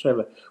said,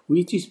 Trevor,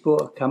 we just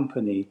bought a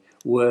company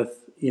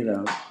worth,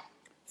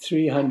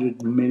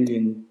 $300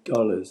 million.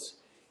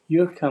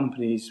 Your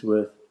company's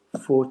worth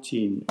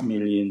 $14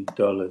 million.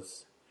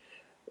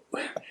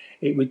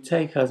 It would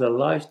take us a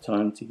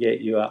lifetime to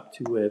get you up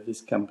to where this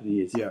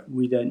company is. Yeah.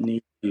 We don't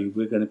need you.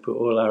 We're going to put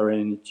all our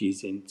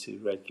energies into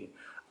Redken.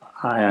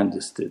 I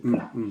understood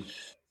that. Mm-hmm.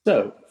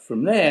 So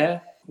from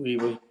there, we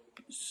were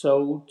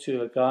sold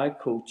to a guy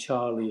called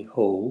Charlie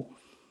Hall,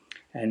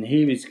 And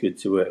he was good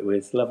to work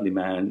with, lovely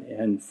man.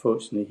 And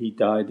fortunately, he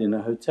died in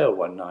a hotel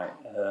one night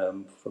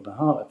from a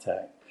heart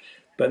attack.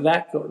 But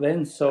that got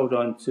then sold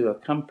on to a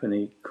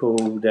company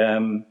called,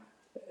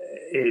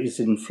 it was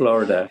in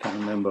Florida, I can't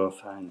remember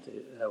offhand.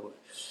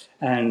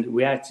 And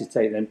we had to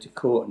take them to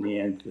court in the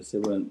end because they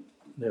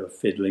were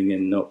fiddling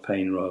and not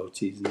paying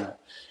royalties and that.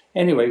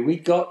 Anyway, we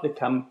got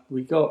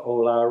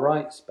all our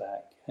rights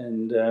back,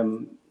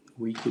 and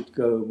we could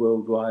go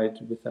worldwide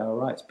with our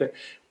rights. But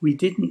we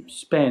didn't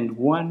spend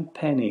one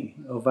penny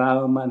of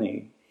our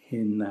money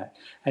in that.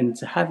 And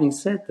having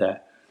said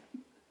that,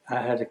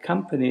 I had a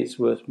company that's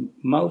worth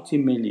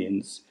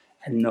multi-millions,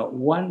 and not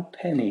one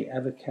penny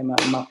ever came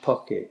out of my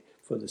pocket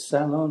for the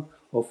salon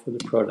or for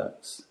the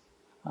products.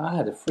 I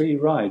had a free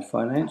ride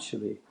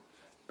financially,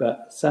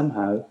 but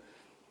somehow,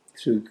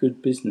 through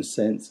good business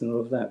sense and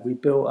all of that, we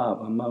built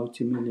up a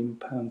multi-million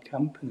pound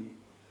company.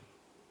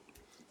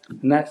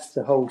 And that's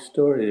the whole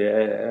story.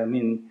 I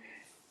mean,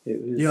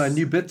 it was... Yeah, I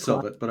knew bits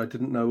of it, but I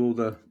didn't know all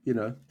the,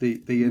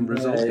 the end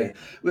results there.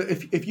 Well,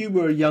 if you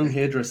were a young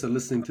hairdresser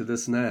listening to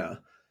this now,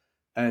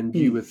 and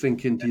you were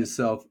thinking to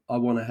yourself, I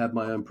want to have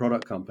my own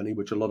product company,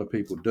 which a lot of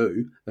people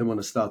do, they want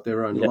to start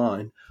their own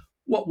line,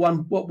 what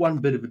one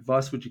bit of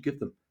advice would you give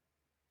them?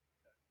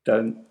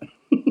 Don't.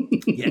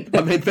 Yeah,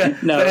 I mean, for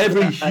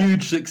every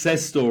huge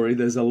success story,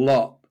 there's a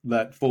lot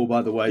that fall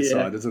by the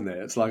wayside, isn't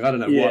there? It's like I don't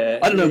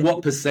know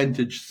what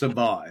percentage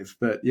survive,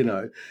 but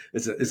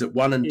is it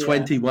 1 in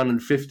 20, 1 in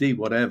 50,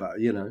 whatever,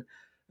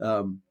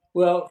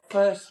 Well,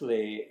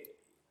 firstly,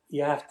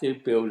 you have to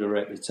build a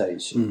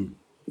reputation.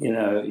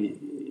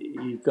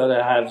 You've got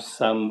to have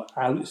some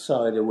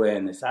outside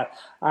awareness. At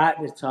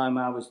the time,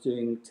 I was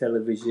doing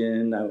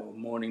television,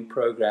 morning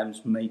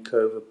programs,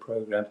 makeover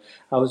programs.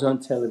 I was on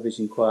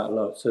television quite a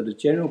lot. So the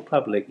general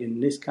public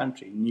in this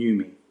country knew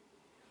me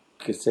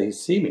because they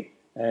see me.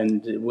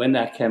 And when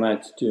I came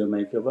out to do a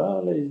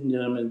makeover, ladies and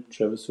gentlemen,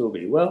 Trevor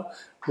Sorbie. Well,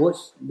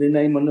 what's the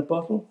name on the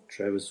bottle?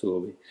 Trevor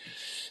Sorbie.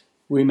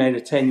 We made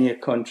a 10-year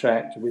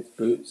contract with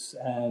Boots,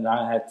 and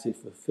I had to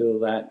fulfill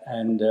that,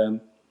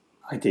 and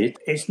I did.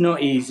 It's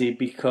not easy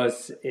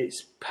because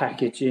it's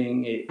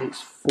packaging,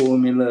 it's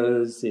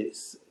formulas,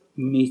 it's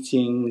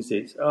meetings,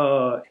 it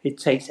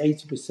takes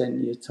 80%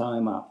 of your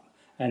time up.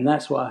 And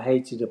that's what I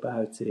hated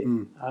about it.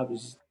 I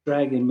was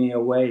dragging me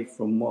away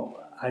from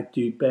what I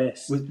do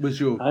best. Was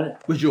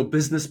your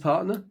business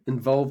partner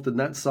involved in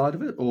that side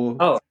of it?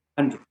 Or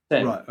 100%.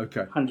 Right,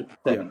 okay.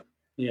 100%.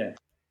 Yeah.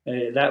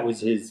 That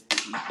was his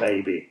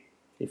baby,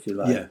 if you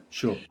like. Yeah,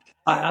 sure.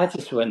 I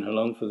just went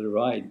along for the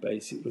ride,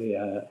 basically.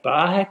 But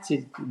I had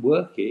to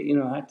work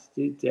it. I had to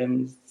do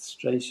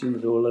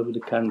demonstrations all over the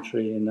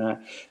country, and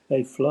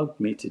they flogged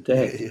me to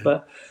death. Yeah.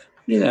 But,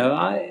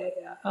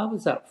 I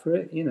was up for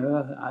it.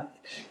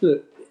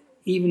 Look,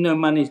 even though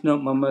money's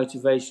not my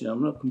motivation,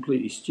 I'm not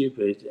completely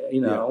stupid.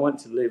 I want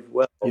to live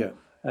well. Yeah.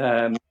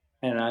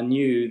 And I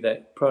knew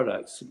that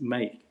products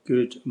make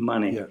good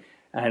money. Yeah.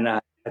 And I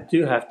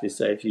do have to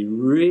say, if you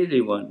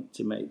really want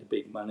to make the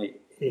big money,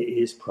 it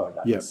is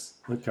products. Yes.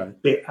 Okay.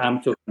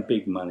 I'm talking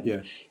big money.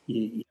 Yeah.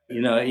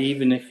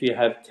 Even if you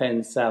have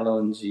 10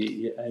 salons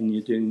and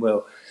you're doing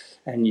well,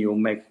 and you'll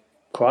make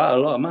quite a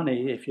lot of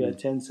money if you have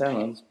 10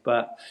 salons,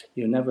 but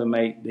you'll never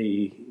make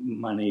the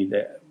money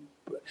that,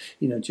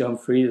 John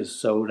Frieda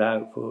sold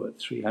out for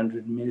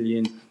 300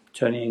 million,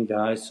 Tony &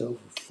 Guy sold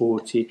for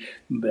 40,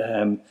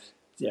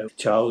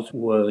 Charles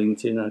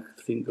Worthington, I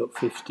think, got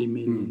 50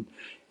 million.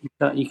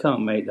 You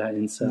can't make that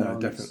in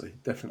salons. No,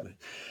 definitely.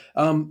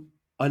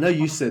 I know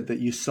you said that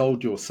you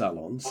sold your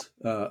salons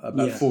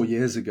about 4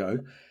 years ago.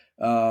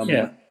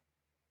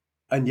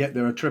 And yet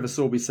there are Trevor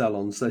Sorbie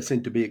salons. They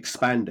seem to be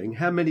expanding.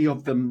 How many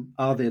of them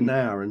are there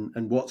now,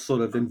 and what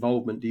sort of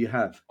involvement do you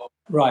have?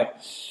 Right.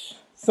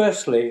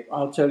 Firstly,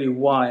 I'll tell you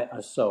why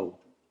I sold.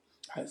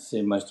 That's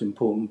the most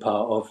important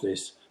part of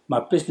this. My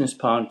business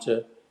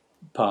partner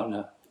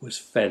was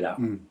fed up.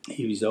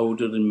 He was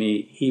older than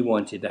me. He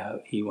wanted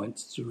out. He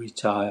wanted to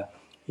retire.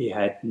 He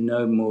had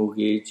no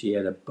mortgage. He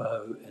had a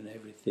boat and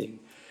everything.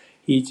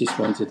 He just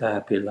wanted a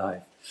happy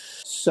life.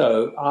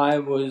 So I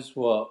was,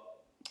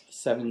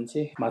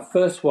 70? My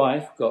first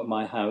wife got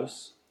my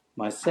house.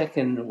 My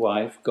second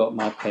wife got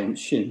my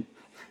pension.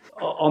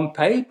 On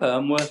paper,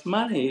 I'm worth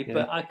money,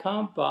 but I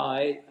can't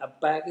buy a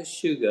bag of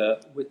sugar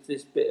with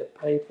this bit of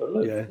paper.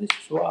 Look, this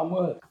is what I'm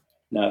worth.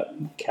 No,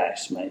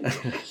 cash, mate.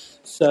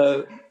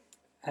 So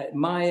at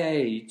my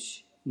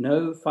age,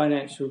 no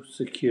financial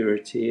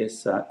security as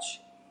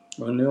such,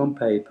 only on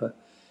paper,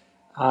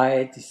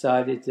 I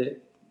decided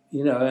that,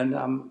 and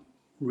I'm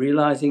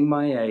realizing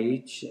my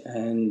age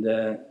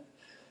and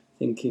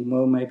thinking,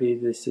 well, maybe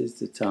this is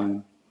the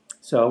time.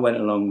 So I went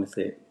along with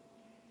it.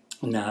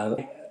 Now,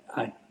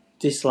 I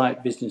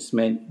dislike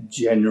businessmen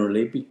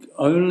generally,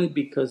 only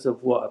because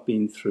of what I've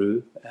been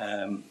through.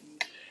 And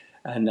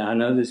I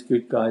know there's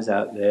good guys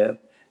out there.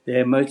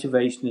 Their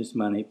motivation is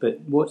money. But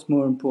what's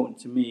more important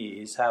to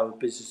me is how a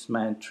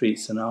businessman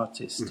treats an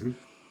artist.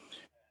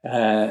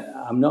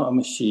 I'm not a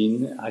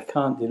machine. I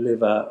can't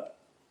deliver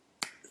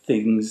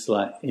things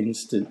like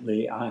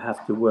instantly. I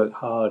have to work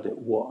hard at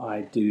what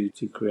I do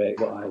to create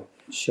what I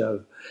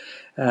show.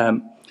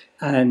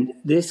 And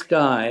this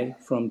guy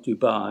from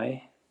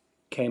Dubai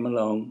came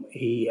along.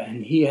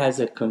 He has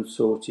a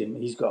consortium.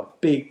 He's got a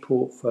big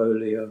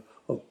portfolio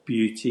of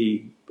beauty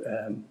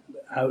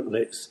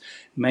outlets,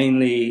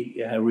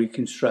 mainly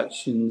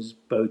reconstructions,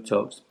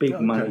 Botox,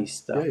 big money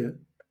stuff. Yeah.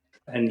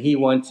 And he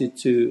wanted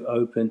to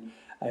open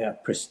a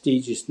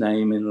prestigious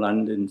name in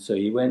London, so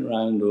he went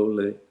round all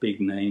the big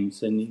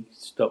names and he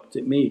stopped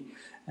at me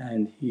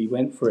and he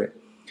went for it.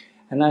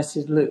 And I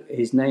said, look,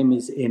 his name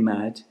is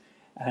Imad.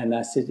 And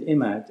I said,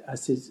 Imad, I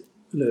said,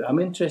 look, I'm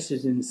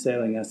interested in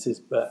selling. I said,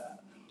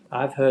 but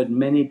I've heard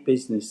many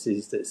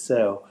businesses that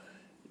sell,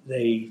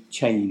 they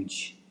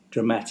change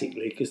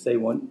dramatically because they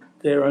want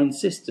their own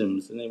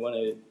systems and they want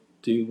to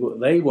do what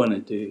they want to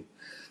do.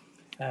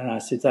 And I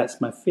said,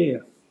 that's my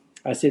fear.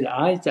 I said,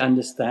 I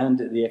understand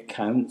that the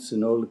accounts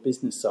and all the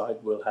business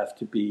side will have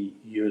to be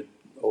your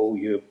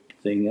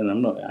thing, and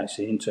I'm not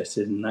actually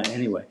interested in that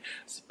anyway.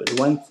 Said, but the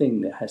one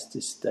thing that has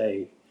to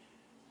stay,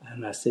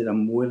 and I said,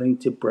 I'm willing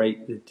to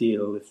break the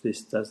deal if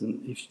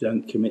you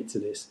don't commit to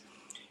this.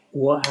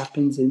 What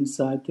happens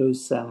inside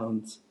those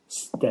salons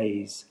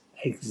stays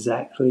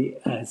exactly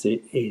as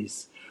it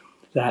is.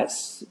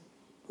 That's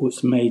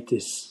what's made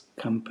this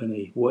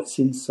company, what's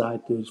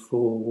inside those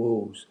four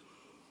walls.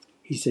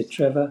 He said,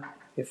 Trevor,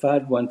 if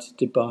I'd wanted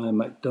to buy a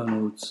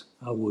McDonald's,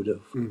 I would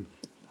have.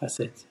 I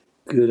said,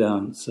 good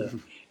answer.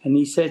 And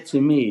he said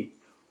to me,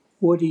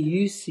 what do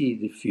you see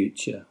the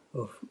future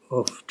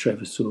of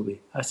Trevor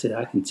Sorbie? I said,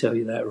 I can tell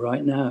you that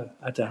right now.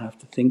 I don't have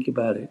to think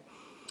about it.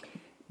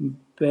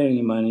 Bearing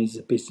in mind he's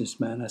a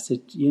businessman, I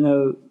said,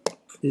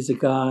 there's a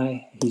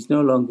guy, he's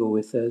no longer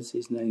with us.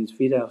 His name's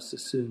Vidal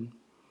Sassoon,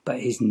 but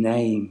his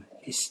name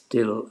is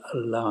still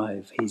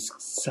alive. His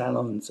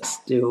salons are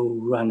still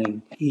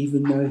running.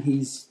 Even though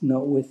he's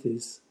not with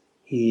us,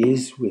 he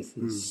is with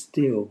us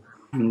still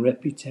in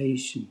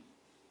reputation.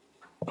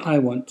 I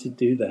want to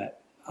do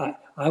that.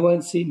 I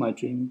won't see my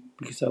dream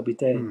because I'll be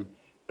dead.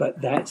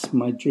 But that's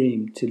my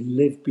dream, to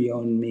live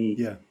beyond me.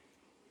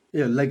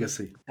 Yeah,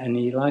 legacy. And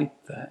he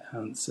liked that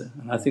answer.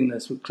 And I think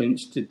that's what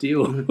clinched the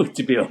deal,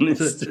 to be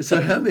honest. So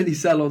how many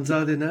salons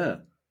are there now?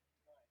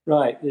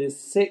 Right, there's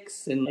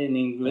 6 in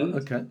England.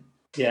 Okay.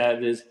 Yeah,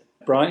 there's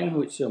Brighton,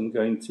 which I'm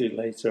going to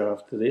later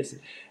after this,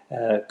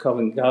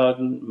 Covent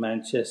Garden,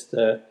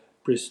 Manchester,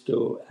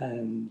 Bristol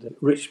and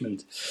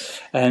Richmond.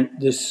 And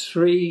there's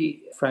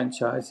 3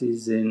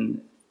 franchises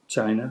in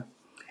China,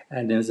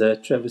 and there's a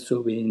Trevor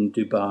Sorbie in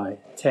Dubai,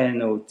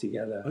 10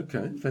 altogether.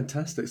 Okay,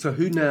 fantastic. So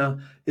who now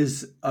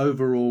is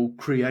overall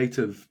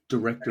creative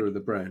director of the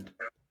brand?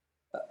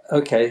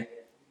 Okay,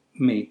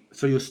 me.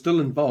 So you're still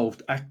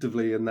involved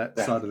actively in that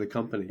side of the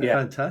company. Yeah.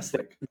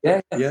 Fantastic.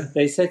 Yeah. Yeah.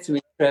 They said to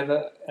me,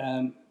 Trevor,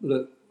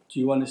 look, do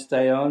you want to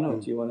stay on or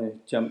do you want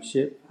to jump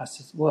ship? I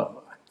said,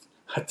 well,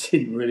 I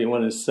didn't really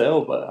want to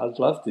sell, but I'd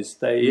love to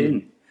stay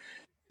in.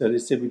 So they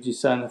said, would you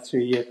sign a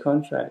 3-year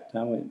contract?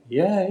 I went,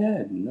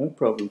 yeah, no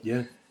problem.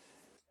 Yeah.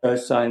 So I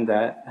signed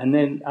that. And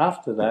then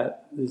after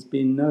that, there's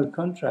been no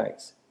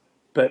contracts,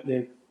 but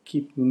they're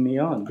keeping me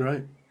on.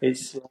 Great.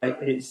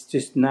 It's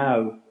just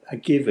now a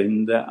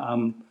given that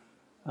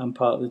I'm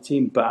part of the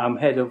team, but I'm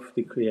head of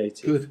the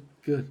creative.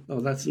 Good. Oh,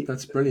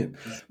 that's brilliant.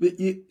 But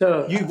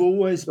you've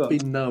always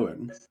been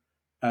known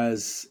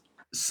as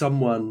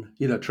someone,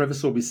 Trevor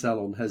Sorbie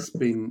Salon has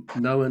been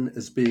known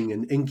as being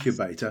an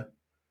incubator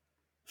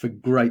for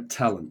great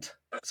talent.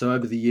 So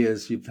over the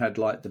years, you've had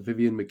like the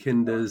Vivian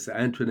McKinders,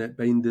 Antoinette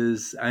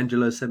Binders,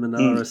 Angelo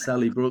Seminara,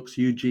 Sally Brooks,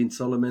 Eugene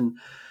Solomon,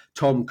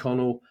 Tom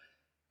Connell.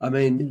 I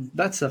mean,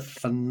 that's a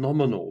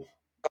phenomenal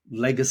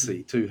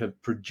legacy to have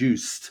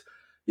produced,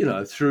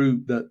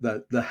 through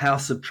the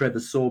house of Trevor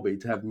Sorbie,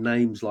 to have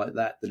names like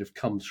that have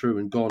come through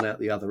and gone out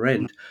the other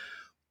end.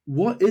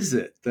 What is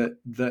it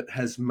that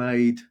has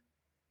made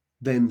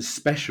them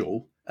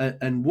special,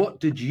 and what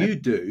did you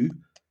do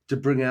to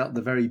bring out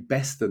the very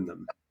best in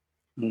them?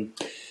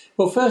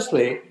 Well,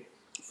 firstly,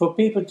 for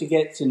people to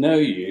get to know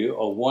you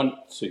or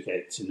want to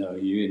get to know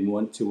you and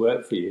want to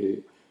work for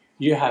you,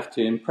 you have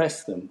to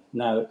impress them.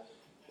 Now,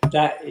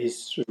 that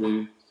is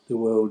through the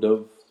world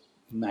of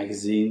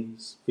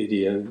magazines,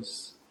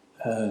 videos,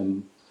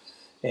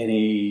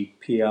 any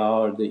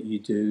PR that you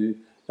do,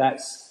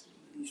 that's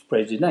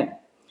spread your name.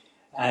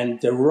 And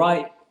the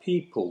right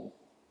people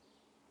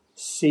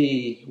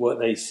see what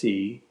they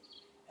see,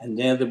 and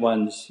they're the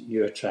ones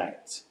you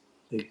attract.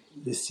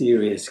 The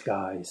serious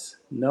guys,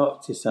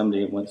 not to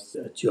somebody who wants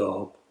a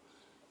job,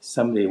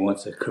 somebody who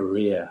wants a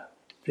career.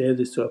 They're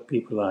the sort of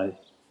people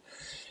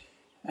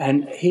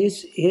And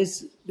this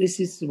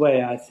is the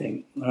way I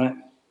think, right?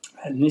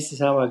 And this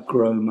is how I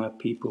grow my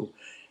people.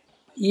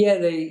 Yeah,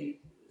 they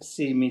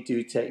see me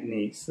do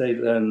techniques, they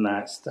learn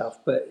that stuff,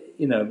 but,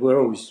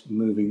 we're always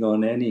moving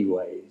on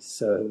anyway,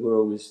 so we're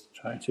always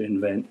trying to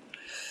invent.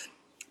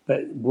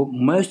 But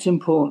most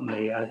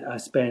importantly, I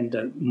spend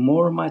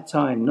more of my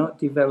time not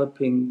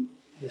developing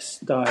the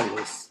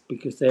stylists,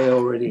 because they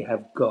already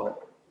have got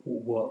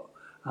what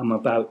I'm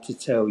about to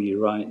tell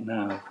you right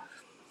now.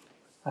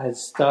 I had a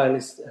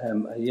stylist,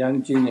 a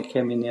young junior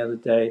came in the other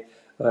day,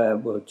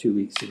 2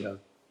 weeks ago.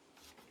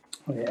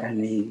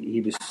 And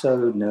he was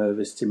so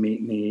nervous to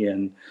meet me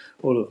and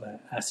all of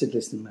that. I said,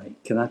 listen,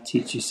 mate, can I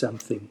teach you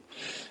something?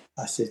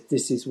 I said,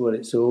 this is what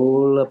it's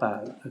all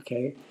about,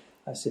 okay?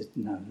 I said,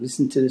 now,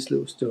 listen to this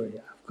little story.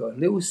 I've got a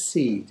little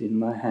seed in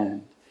my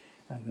hand.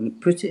 I'm going to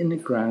put it in the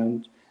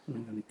ground, and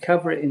I'm going to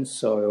cover it in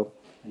soil,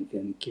 and I'm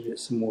going to give it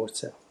some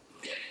water.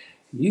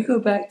 You go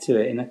back to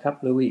it in a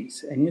couple of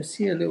weeks, and you'll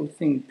see a little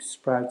thing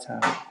sprout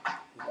out.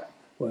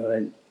 Well,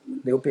 a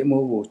little bit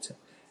more water.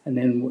 And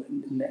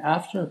then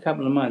after a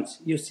couple of months,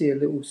 you'll see a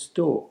little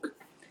stalk.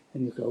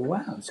 And you go,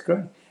 wow, it's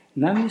growing.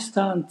 Now you're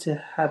starting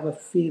to have a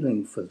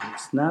feeling for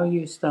this. Now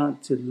you're starting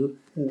to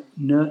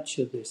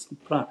nurture this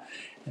plant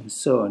and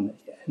so on.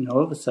 And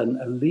all of a sudden,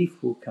 a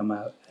leaf will come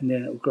out, and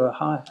then it will grow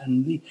higher.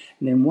 And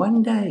then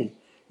one day,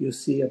 you'll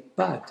see a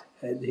bud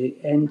at the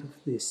end of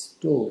this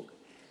stalk,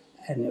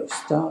 and it will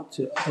start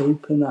to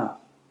open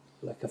up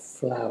like a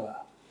flower.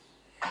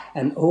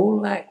 And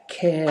all that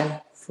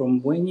care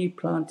from when you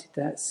planted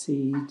that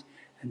seed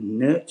and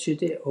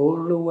nurtured it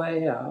all the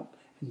way up,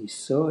 and you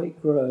saw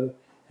it grow,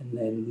 and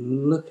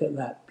then look at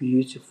that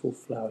beautiful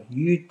flower.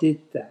 You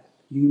did that.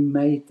 You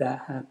made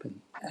that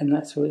happen. And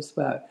that's what it's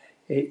about.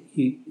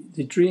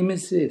 The dream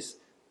is this,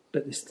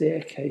 but the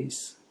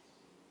staircase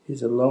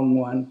is a long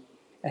one,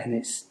 and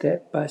it's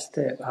step by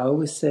step. I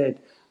always said,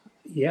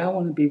 I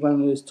want to be one of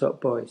those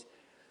top boys.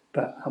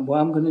 But what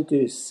I'm going to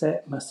do is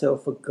set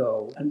myself a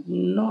goal and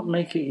not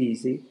make it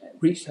easy.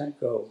 Reach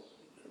that goal,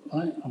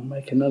 right? I'll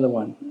make another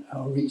one.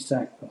 I'll reach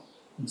that goal,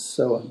 and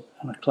so on.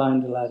 And I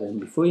climb the ladder. And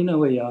before you know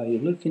where you are,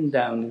 you're looking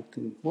down and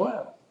think,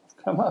 wow,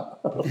 I've come up.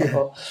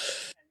 Yeah.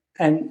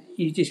 And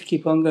you just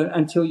keep on going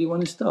until you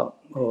want to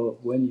stop, or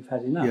when you've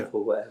had enough,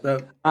 or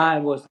whatever. I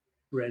wasn't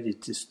ready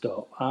to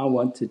stop. I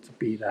wanted to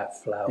be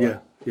that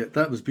flower. Yeah,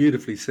 that was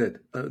beautifully said.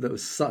 That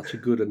was such a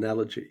good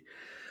analogy.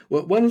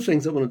 Well, one of the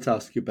things I wanted to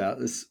ask you about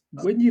is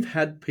when you've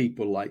had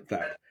people like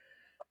that,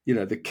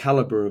 the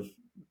caliber of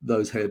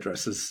those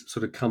hairdressers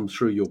sort of come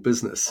through your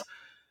business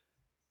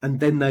and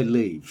then they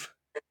leave.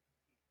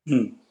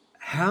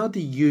 How do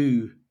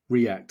you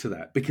react to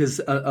that? Because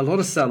a lot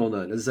of salon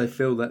owners, they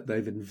feel that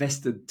they've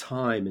invested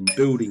time in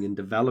building and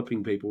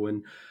developing people.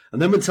 And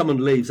then when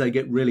someone leaves, they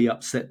get really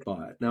upset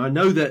by it. Now, I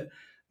know that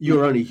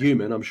you're only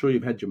human. I'm sure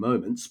you've had your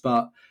moments,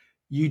 but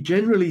you,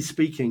 generally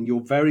speaking,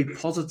 you're very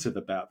positive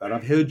about that.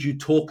 I've heard you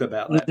talk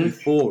about that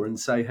before and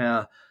say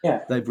how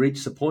they've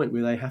reached a point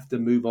where they have to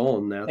move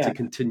on now to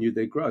continue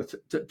their growth.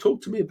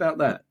 Talk to me about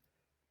that.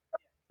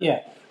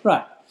 Yeah,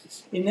 right.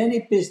 In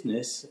any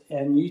business,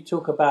 and you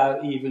talk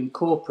about even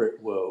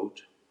corporate world,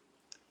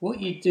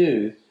 what you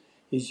do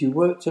is you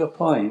work to a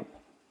point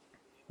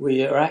where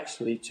you're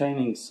actually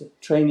training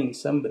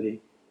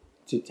somebody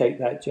to take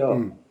that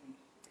job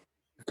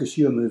because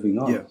you're moving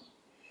on. Yeah.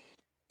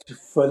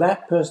 For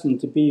that person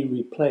to be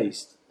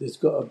replaced, there's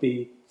got to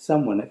be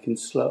someone that can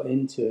slot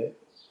into it.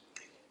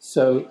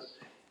 So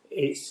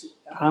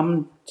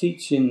I'm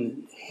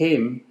teaching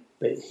him,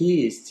 but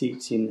he is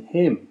teaching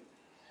him,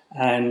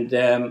 and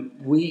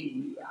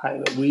we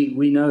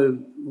know,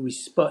 we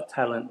spot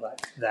talent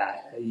like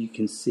that. You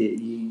can see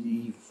it,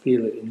 you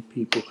feel it in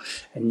people,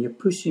 and you're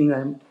pushing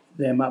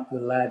them up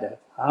the ladder.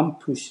 I'm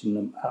pushing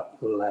them up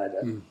the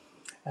ladder,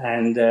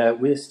 and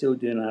we're still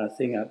doing our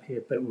thing up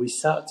here. But we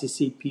start to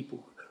see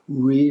people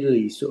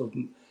really sort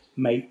of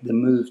make the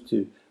move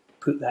to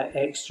put that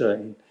extra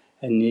in,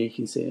 and you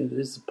can see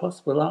there's a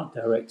possible art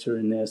director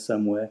in there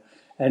somewhere,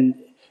 and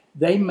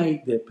they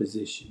make their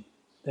position,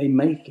 they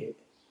make it,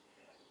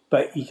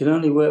 but you can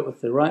only work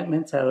with the right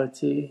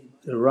mentality,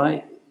 the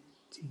right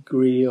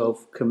degree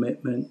of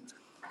commitment,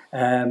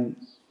 and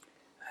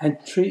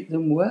treat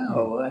them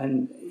well,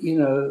 and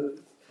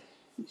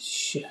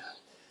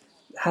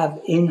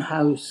have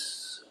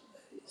in-house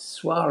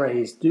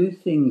soirees, do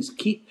things,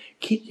 keep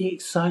the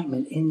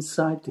excitement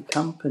inside the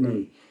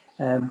company,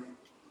 and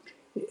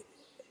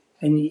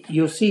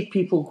you'll see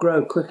people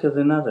grow quicker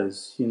than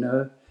others,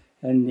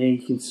 and you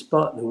can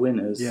spot the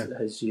winners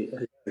as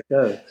you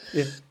go.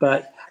 Yeah.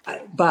 But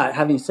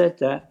having said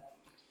that,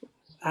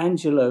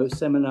 Angelo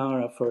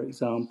Seminara, for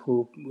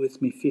example, with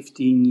me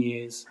 15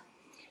 years,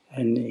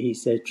 and he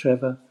said,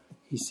 Trevor,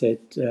 he said,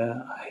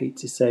 I hate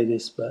to say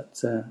this,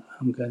 but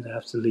I'm going to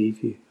have to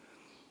leave you.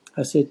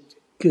 I said,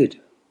 good.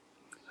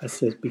 I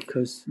said,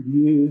 because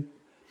you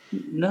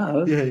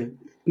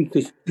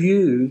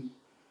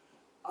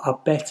are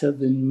better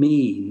than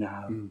me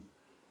now.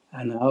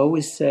 And I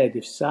always said,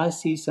 if I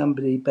see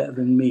somebody better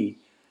than me,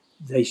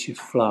 they should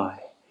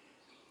fly.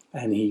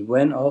 And he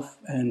went off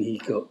and he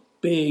got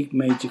big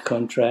major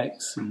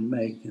contracts and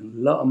made a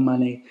lot of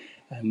money.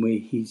 And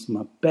he's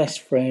my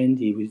best friend.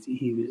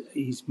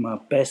 He's my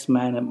best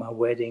man at my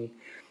wedding.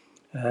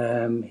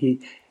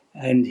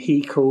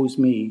 He calls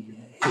me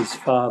his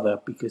father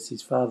because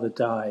his father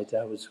died.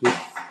 I was with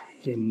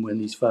him when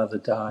his father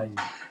died,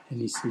 and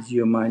he says,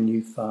 "You're my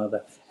new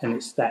father," and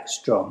it's that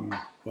strong.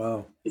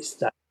 Wow, it's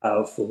that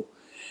powerful,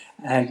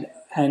 and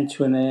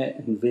Antoinette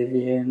and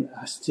Vivian,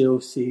 I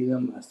still see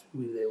them.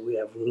 We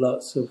have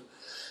lots of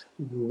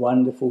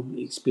wonderful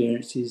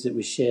experiences that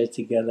we share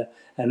together.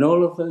 And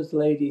all of those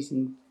ladies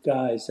and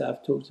guys that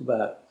I've talked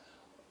about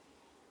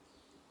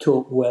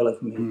talk well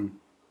of me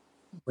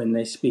when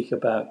they speak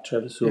about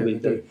Trevor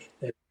Sorbie.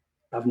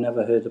 I've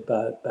never heard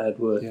about bad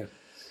word. Yeah.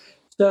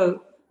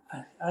 So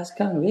that's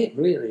kind of it,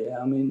 really.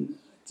 I mean,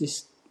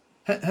 just...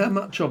 How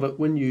much of it,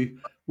 when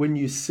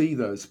you see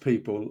those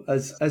people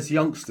as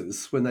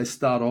youngsters, when they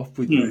start off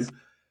with you,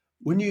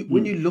 when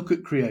you look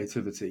at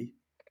creativity,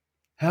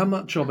 how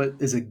much of it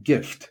is a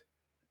gift,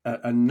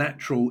 a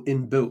natural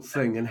inbuilt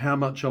thing, and how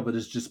much of it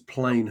is just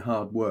plain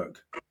hard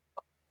work?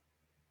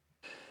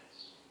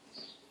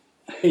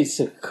 It's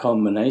a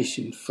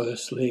combination,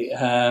 firstly.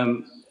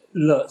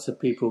 Lots of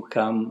people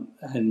come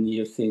and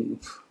you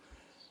think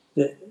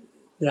that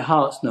their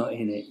heart's not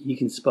in it. You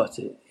can spot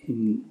it.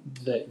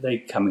 They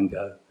come and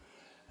go.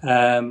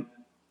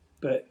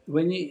 But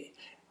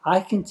I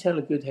can tell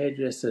a good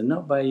hairdresser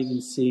not by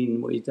even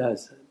seeing what he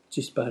does,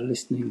 just by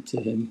listening to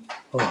him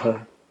or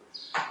her.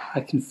 I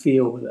can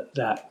feel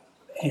that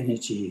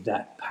energy,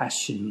 that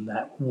passion,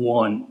 that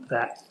want,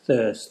 that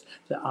thirst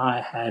that I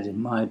had in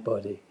my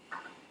body.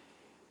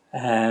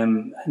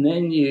 And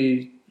then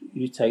you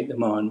take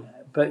them on,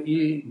 but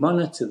you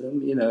monitor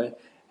them,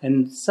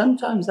 and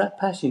sometimes that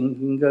passion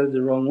can go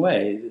the wrong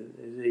way.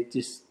 They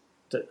just,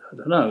 I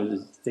don't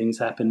know, things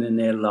happen in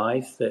their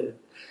life that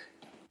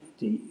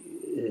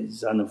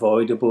is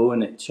unavoidable,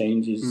 and it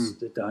changes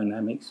the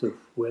dynamics of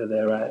where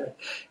they're at.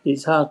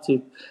 It's hard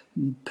to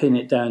pin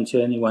it down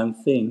to any one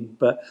thing,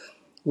 but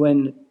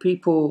when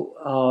people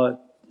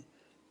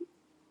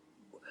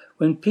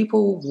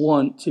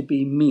want to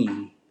be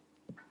me,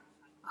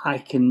 I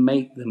can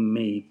make them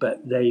me,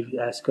 but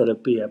that's got to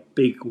be a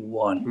big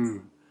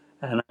one.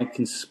 And I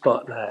can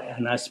spot that.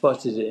 And I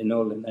spotted it in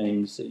all the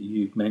names that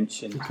you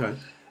mentioned. Okay.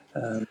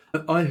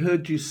 I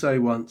heard you say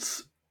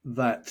once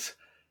that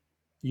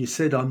you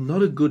said, I'm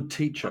not a good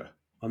teacher.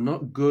 I'm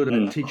not good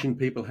at teaching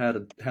people how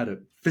to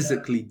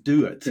physically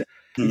do it.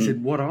 He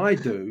said, what I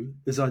do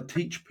is I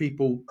teach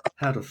people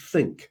how to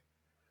think.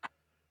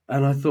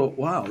 And I thought,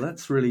 wow,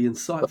 that's really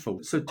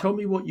insightful. So tell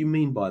me what you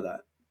mean by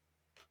that.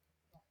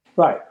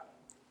 Right.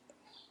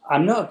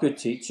 I'm not a good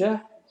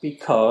teacher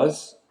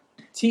because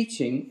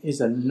teaching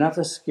is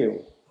another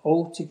skill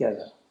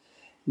altogether.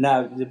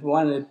 Now,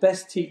 one of the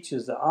best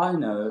teachers that I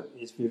know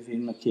is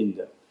Vivian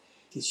McKinder.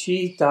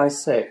 She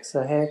dissects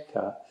a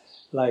haircut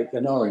like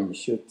an orange.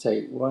 She'll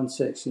take one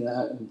section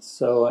out and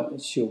so on,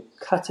 and she'll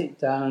cut it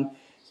down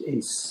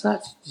in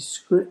such a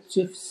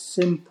descriptive,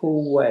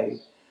 simple way.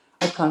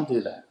 I can't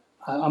do that.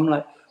 I'm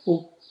like,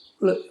 well,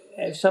 look,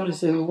 if somebody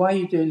says, well, why are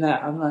you doing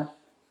that? I'm like,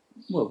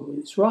 well,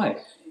 it's right.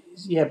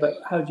 Yeah, but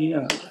how do you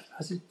know?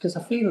 I said, because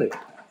I feel it.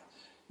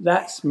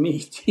 That's me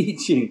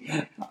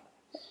teaching.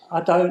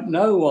 I don't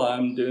know why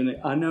I'm doing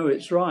it. I know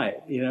it's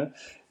right,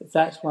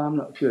 That's why I'm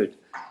not good.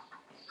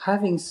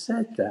 Having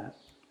said that,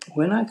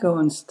 when I go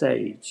on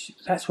stage,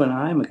 that's when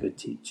I'm a good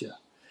teacher,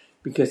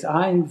 because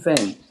I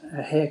invent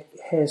a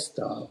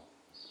hairstyle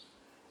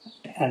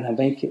and I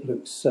make it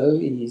look so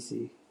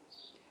easy.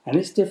 And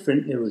it's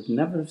different. They would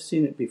never have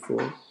seen it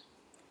before.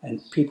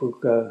 And people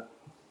go,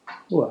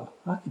 well,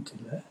 I could do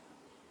that.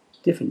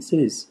 Difference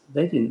is,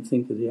 they didn't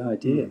think of the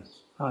idea.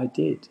 I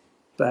did.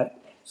 But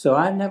so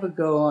I never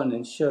go on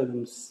and show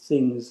them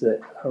things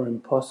that are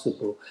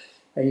impossible.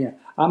 And,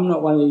 I'm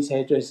not one of these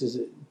hairdressers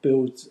that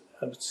builds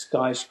a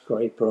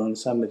skyscraper on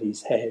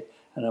somebody's head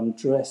and I'm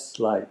dressed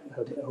like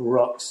a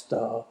rock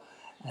star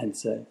and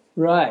say,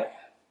 right,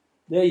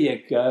 there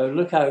you go,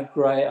 look how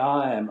great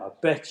I am. I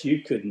bet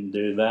you couldn't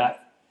do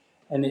that.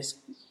 And it's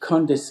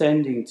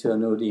condescending to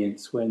an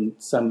audience when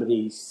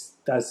somebody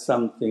does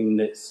something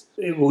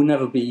it will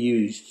never be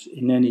used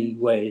in any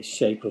way,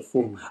 shape or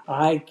form.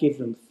 I give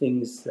them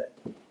things that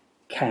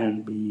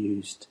can be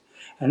used.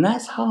 And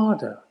that's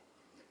harder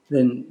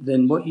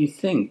than what you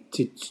think,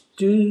 to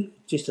do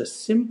just a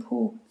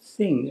simple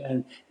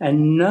thing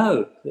and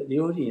know that the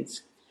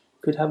audience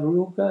could have a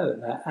real go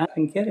at that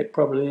and get it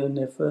probably on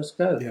their first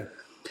go. Yeah.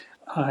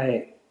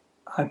 I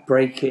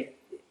break it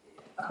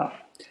up.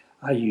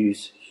 I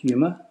use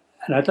humour,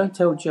 and I don't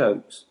tell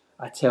jokes.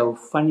 I tell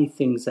funny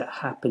things that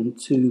happened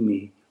to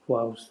me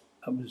whilst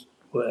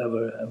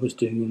whatever I was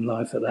doing in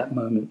life at that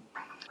moment.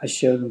 I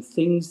show them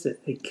things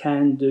that they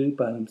can do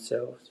by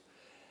themselves.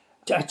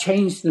 I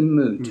change the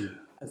mood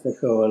as they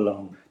go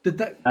along. Did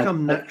that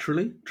come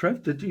naturally,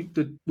 Trev? Or did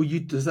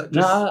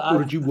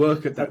you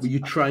work at that? Were you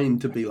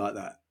trained to be like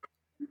that?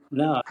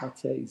 No, I'll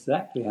tell you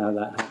exactly how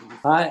that happened.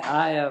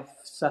 I have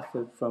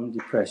suffered from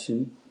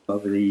depression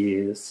over the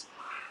years.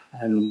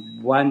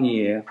 And one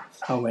year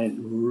I went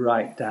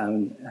right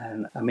down,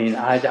 and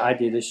I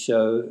did a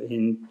show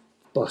in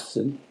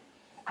Boston,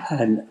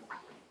 and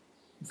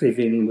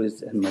Vivian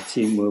and my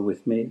team were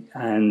with me,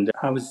 and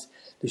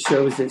the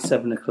show was at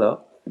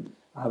 7:00.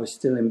 I was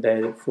still in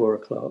bed at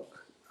 4:00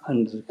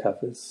 under the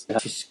covers. I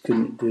just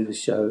couldn't do the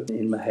show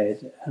in my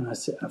head, and I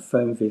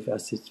phoned Viv. I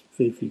said,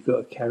 Viv, you've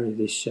got to carry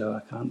this show.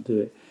 I can't do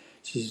it.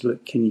 She said,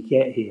 look, can you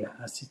get here?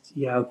 I said,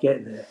 yeah, I'll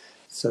get there.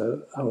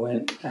 So I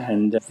went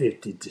and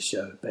Viv did the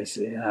show,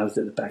 basically. And I was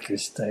at the back of the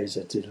stage.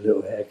 I did a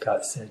little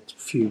haircut, said a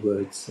few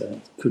words,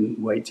 couldn't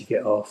wait to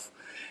get off.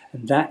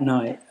 And that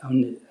night,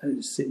 I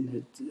was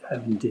sitting there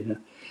having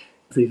dinner.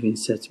 Vivian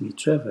said to me,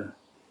 Trevor,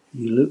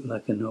 you look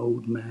like an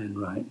old man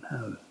right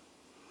now.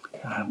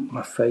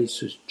 My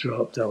face was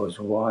dropped. I was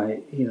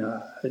white,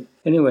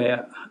 Anyway,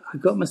 I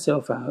got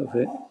myself out of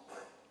it.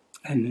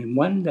 And then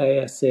one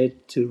day I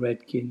said to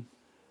Redkin,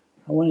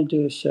 I want to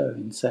do a show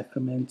in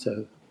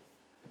Sacramento.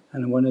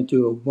 And I want to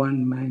do a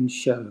one-man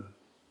show.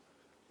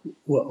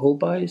 What, all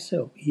by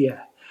yourself?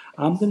 Yeah.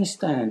 I'm going to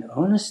stand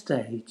on a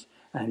stage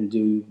and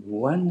do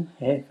one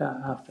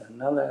haircut after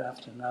another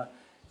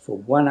for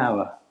 1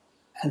 hour.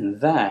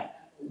 And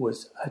that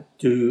was a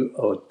do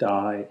or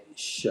die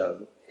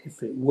show.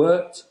 If it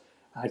worked,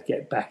 I'd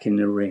get back in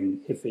the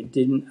ring. If it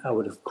didn't, I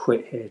would have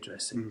quit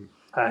hairdressing.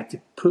 I had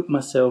to put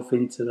myself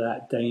into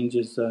that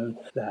danger zone,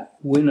 that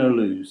win or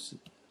lose.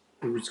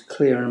 It was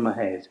clear in my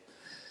head.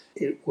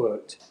 It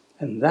worked.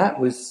 And that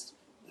was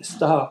the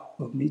start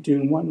of me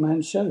doing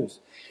one-man shows.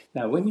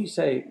 Now, when you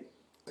say,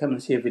 come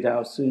and see a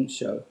Vidal Soon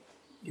show,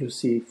 you'll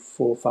see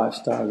 4 or 5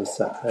 stylists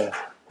up there.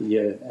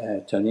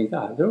 Tony and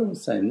Guy, they're all the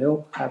same. They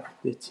all have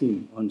their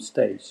team on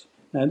stage.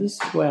 Now,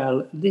 this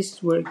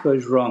is where it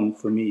goes wrong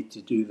for me to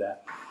do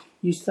that.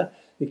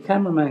 The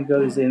cameraman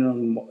goes in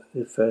on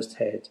the first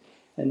head,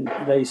 and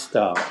they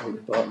start at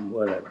the bottom,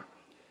 whatever.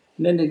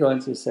 And then they go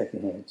into the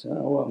second head. So,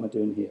 what am I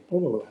doing here?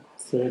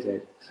 Third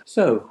head.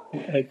 So,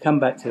 come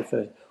back to the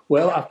first.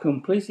 Well, I've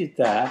completed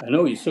that, and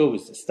all you saw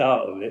was the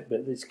start of it,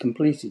 but it's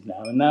completed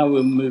now. And now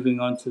we're moving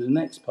on to the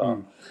next part.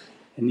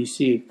 And you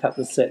see a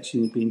couple of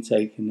sections being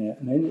taken there,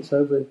 and then it's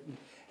over.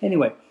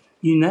 Anyway,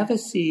 you never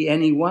see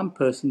any one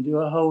person do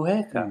a whole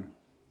haircut.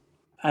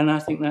 And I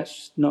think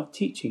that's not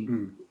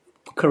teaching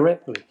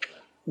correctly.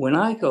 When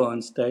I go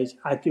on stage,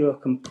 I do a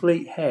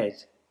complete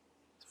head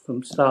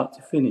from start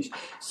to finish.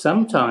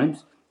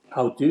 Sometimes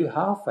I'll do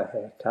half a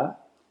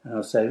haircut, and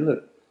I'll say,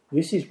 look,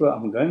 this is what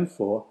I'm going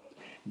for.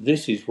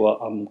 This is what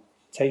I'm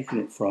taking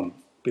it from,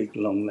 big,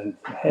 long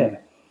length of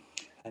hair.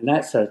 And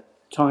that's a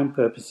time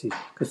purposes.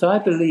 Because I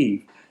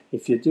believe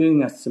if you're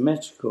doing a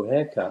symmetrical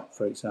haircut,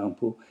 for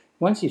example,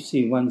 once you've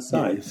seen one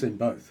side... Yeah, you've seen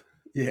both.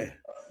 Yeah.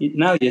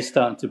 Now you're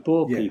starting to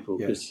bore people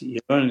because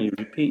you're only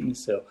repeating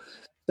yourself.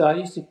 So I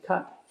used to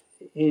cut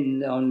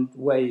in on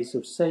ways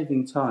of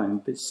saving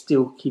time but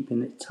still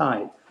keeping it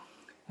tight.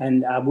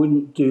 And I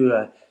wouldn't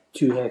do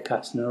 2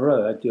 haircuts in a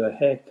row. I'd do a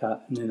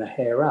haircut and then a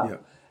hair up. Yeah.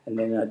 And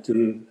then I'd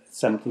do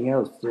something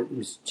else that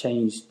was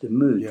changed the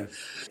mood.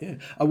 Yeah.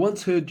 I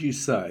once heard you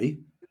say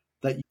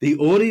that the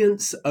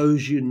audience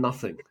owes you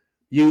nothing.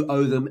 You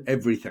owe them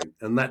everything,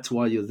 and that's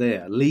why you're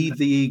there. Leave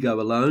the ego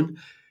alone,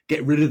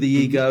 get rid of the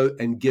ego,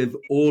 and give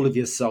all of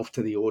yourself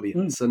to the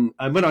audience. And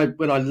when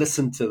I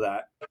listened to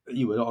that,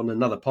 you were on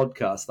another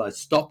podcast, I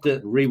stopped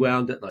it and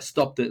rewound it, and I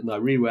stopped it and I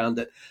rewound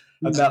it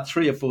about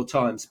 3 or 4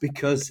 times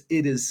because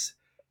it's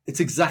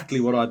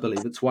exactly what I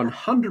believe. It's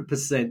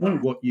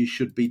 100% what you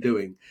should be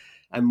doing.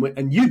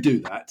 And you do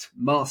that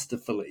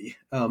masterfully.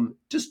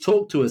 Just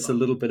talk to us a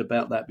little bit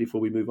about that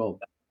before we move on.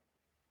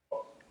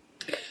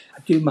 I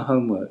do my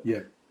homework.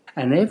 Yeah.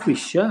 And every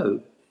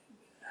show,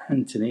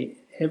 Anthony,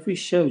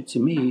 to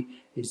me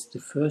is the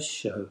first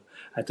show.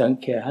 I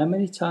don't care how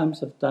many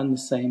times I've done the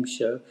same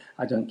show.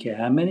 I don't care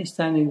how many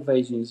standing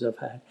ovations I've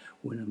had.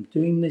 When I'm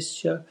doing this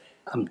show,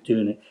 I'm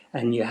doing it.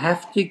 And you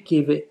have to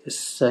give it the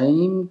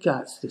same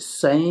guts, the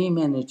same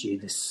energy,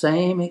 the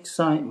same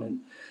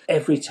excitement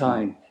every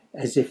time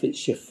as if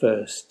it's your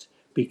first.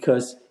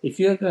 Because if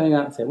you're going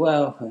out and say,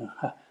 well,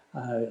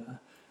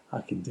 I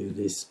can do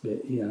this,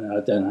 but I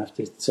don't have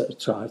to sort of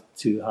try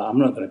too hard. I'm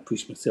not going to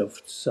push myself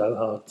so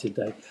hard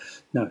today.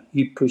 No,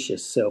 you push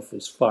yourself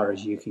as far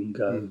as you can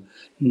go.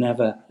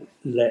 Never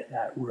let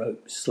that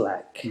rope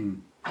slack.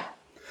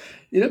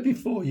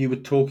 Before you were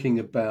talking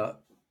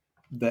about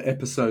the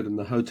episode in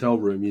the hotel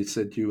room, you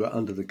said you were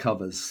under the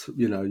covers.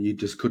 You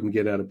just couldn't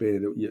get out of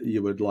bed.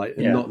 You were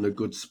not in a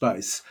good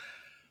space.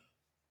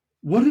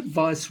 What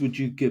advice would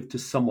you give to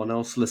someone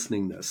else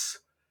listening this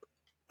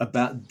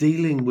about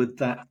dealing with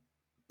that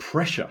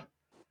pressure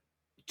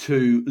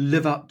to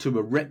live up to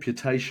a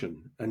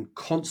reputation and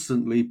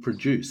constantly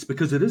produce?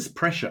 Because it is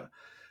pressure,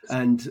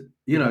 and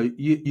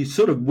you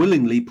sort of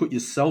willingly put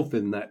yourself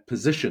in that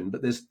position,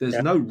 but there's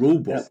no rule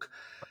book,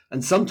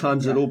 and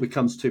sometimes it all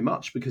becomes too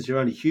much because you're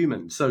only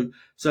human. So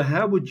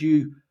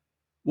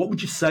what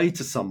would you say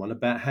to someone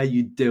about how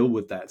you deal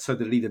with that so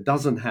that it either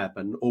doesn't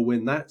happen, or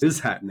when that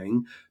is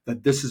happening,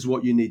 that this is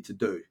what you need to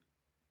do?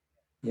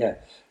 Yeah,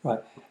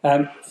 right.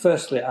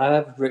 Firstly, I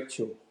have a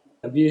ritual.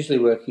 I'm usually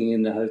working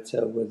in the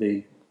hotel where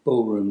the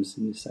ballroom's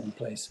in the same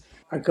place.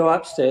 I go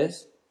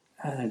upstairs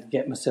and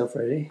get myself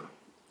ready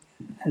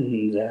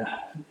and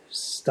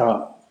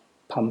start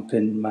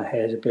pumping my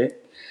head a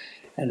bit.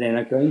 And then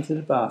I go into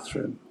the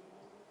bathroom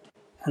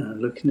and I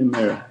look in the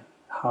mirror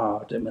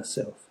hard at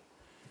myself.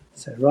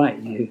 So, right,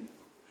 I'm going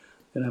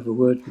to have a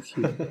word with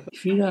you.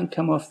 If you don't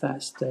come off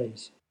that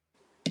stage,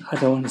 I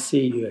don't want to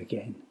see you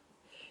again.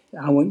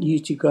 I want you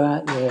to go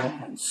out there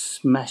and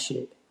smash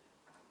it.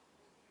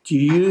 Do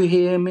you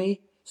hear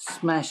me?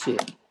 Smash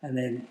it. And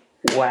then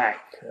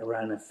whack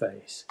around her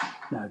face.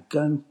 Now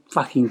go and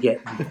fucking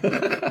get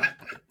them.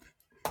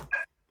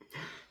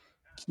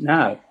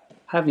 Now,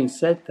 having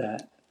said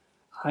that,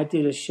 I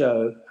did a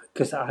show,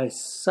 because I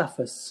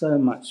suffer so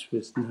much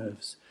with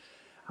nerves.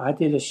 I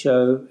did a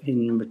show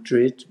in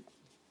Madrid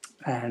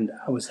and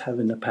I was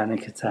having a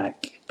panic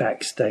attack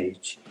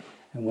backstage.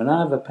 And when I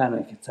have a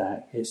panic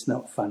attack, it's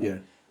not funny. Yeah.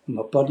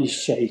 My body's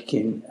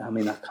shaking. I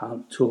mean, I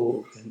can't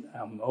talk, and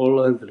I'm all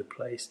over the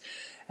place.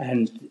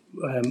 And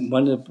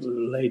one of the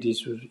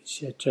ladies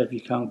said, Trevor,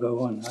 you can't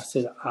go on. I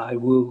said, I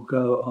will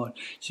go on.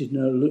 She said,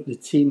 no, look, the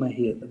team are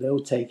here. They'll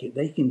take it.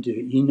 They can do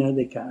it. You know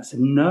they can. I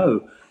said,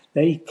 no.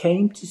 They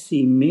came to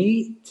see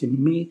me. To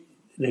me,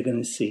 they're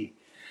going to see.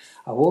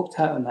 I walked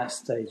out on that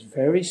stage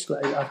very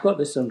slowly. I've got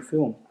this on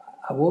film.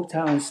 I walked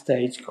out on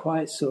stage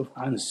quite sort of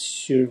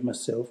unsure of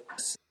myself. I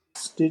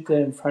stood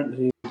there in front of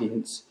the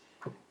audience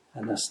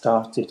and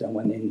I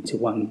went into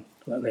one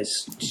like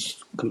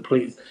this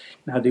complete.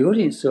 Now the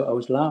audience thought I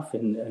was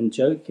laughing and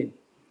joking.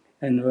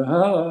 And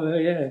oh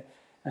yeah.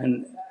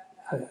 And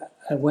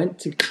I went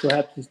to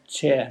grab the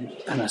chair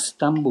and I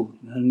stumbled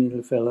and I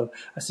nearly fell over.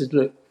 I said,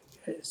 look,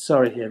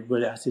 sorry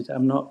everybody. I said,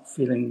 I'm not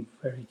feeling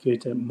very good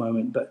at the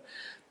moment, but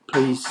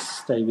please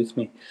stay with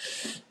me.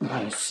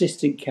 My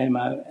assistant came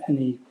out and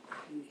he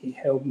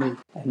held me.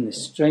 And the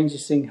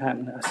strangest thing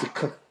happened. I said,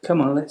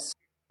 come on,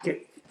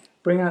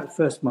 bring out the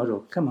first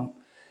model. Come on.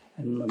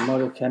 And my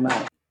model came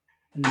out.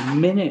 And the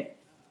minute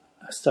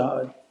I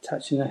started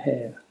touching her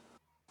hair,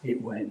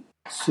 it went.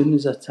 As soon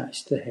as I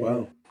touched the hair,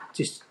 Wow.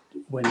 just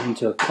went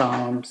into a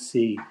calm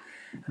sea.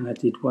 And I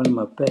did one of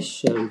my best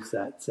shows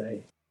that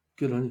day.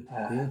 Good on you.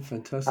 Yeah,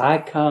 fantastic. I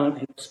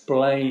can't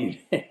explain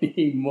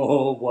any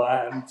more what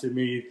happened to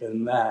me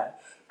than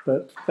that.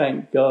 But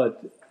thank God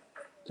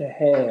the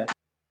hair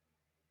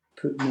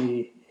put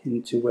me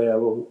into where I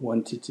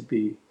wanted to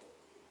be.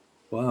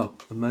 Wow,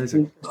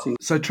 amazing.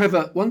 So,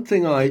 Trevor, one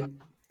thing I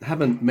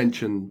haven't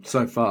mentioned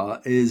so far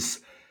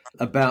is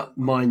about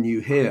My New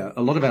Hair.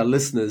 A lot of our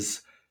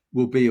listeners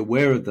will be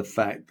aware of the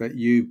fact that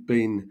you've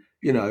been,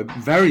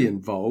 very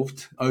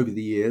involved over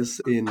the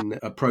years in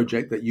a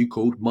project that you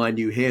called My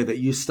New Hair that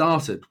you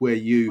started, where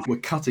you were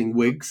cutting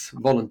wigs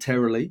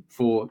voluntarily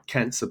for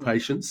cancer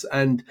patients,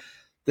 and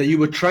that you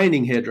were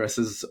training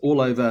hairdressers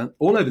all over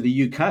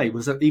the UK.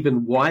 Was it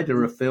even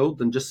wider a field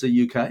than just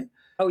the UK?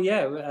 Oh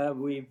yeah,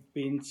 we've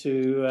been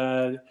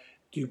to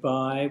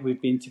Dubai,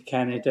 we've been to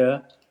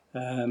Canada.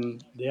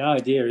 The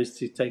idea is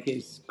to take it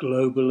as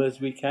global as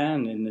we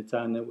can in the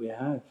time that we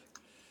have.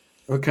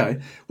 Okay.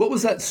 What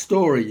was that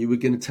story you were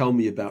going to tell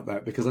me about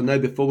that? Because I know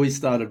before we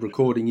started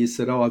recording, you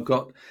said, "Oh, I've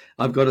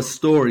got a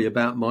story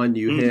about My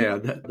New Hair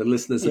that the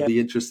listeners would be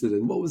interested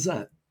in." What was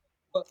that?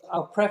 Well,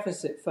 I'll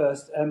preface it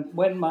first.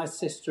 When my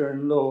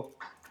sister-in-law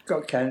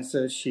got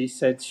cancer, she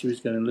said she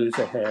was going to lose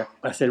her hair.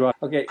 I said, "Well,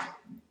 okay,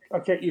 I'll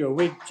get you a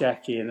wig,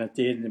 Jackie," and I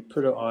did, and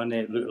put it on.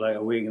 It looked like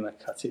a wig, and I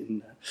cut it.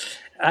 And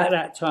at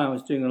that time, I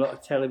was doing a lot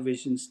of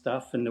television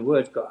stuff, and the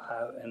word got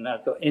out, and I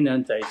got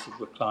inundated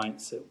with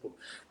clients that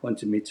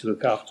wanted me to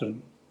look after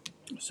them.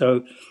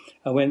 So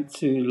I went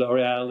to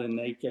L'Oreal, and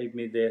they gave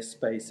me their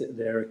space at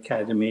their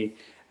academy,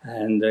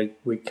 and the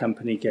wig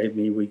company gave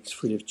me wigs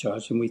free of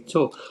charge. And we've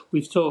taught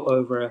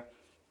over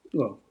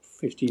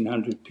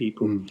 1,500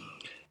 people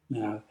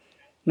now.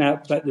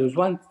 Now, but there was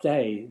one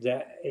day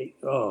that,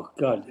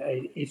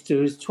 if there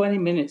was 20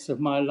 minutes of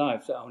my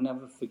life that I'll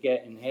never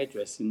forget in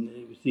hairdressing,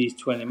 it was these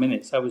 20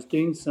 minutes. I was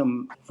doing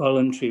some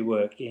voluntary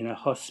work in a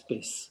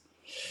hospice.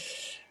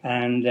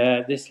 And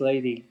this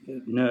lady,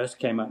 nurse,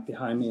 came up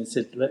behind me and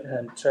said,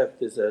 Trev,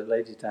 there's a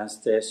lady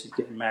downstairs. She's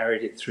getting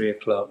married at 3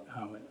 o'clock.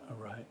 I went, all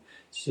right.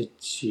 She said,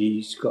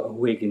 she's got a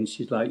wig and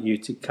she'd like you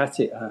to cut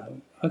it. I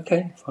went,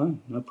 okay,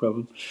 fine, no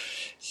problem.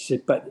 She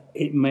said, but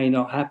it may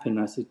not happen.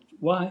 I said,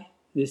 why?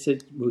 They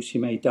said, well, she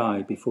may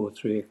die before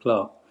 3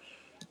 o'clock.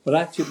 Well,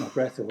 that took my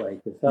breath away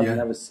because I've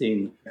never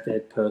seen a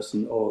dead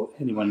person or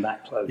anyone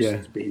that close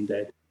to being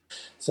dead.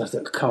 So I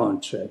thought, come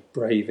on, Trev,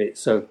 brave it.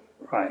 So,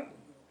 right,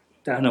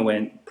 down I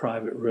went,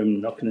 private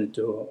room, knocking the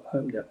door,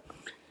 opened up.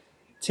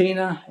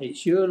 Tina,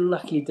 it's your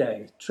lucky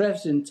day.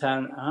 Trev's in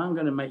town, and I'm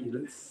going to make you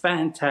look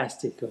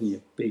fantastic on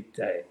your big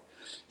day.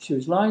 She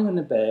was lying on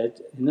the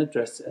bed in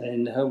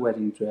her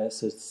wedding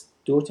dress. Her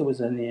daughter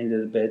was on the end of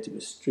the bed. There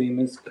were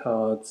streamers,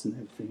 cards, and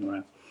everything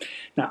around.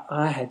 Now,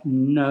 I had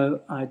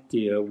no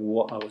idea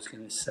what I was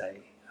going to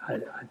say. I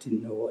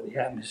didn't know what the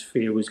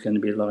atmosphere was going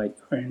to be like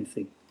or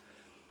anything.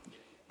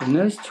 In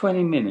those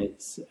 20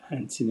 minutes,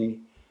 Anthony,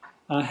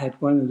 I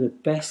had one of the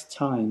best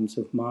times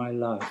of my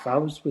life. I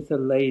was with a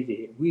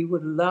lady. We were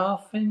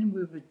laughing,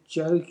 we were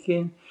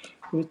joking,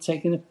 we were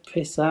taking a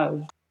piss out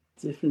of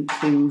different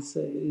things.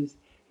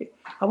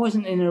 I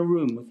wasn't in a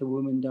room with a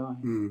woman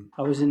dying.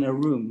 I was in a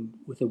room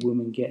with a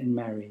woman getting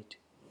married.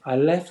 I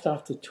left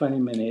after 20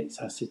 minutes.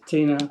 I said,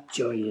 Tina,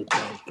 enjoy your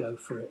day, go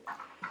for it.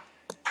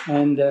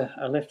 And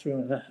I left her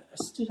and I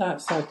stood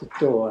outside the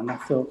door and I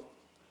thought,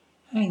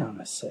 hang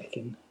on a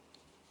second.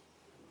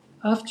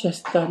 I've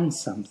just done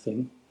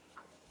something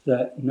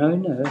that no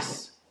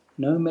nurse,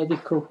 no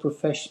medical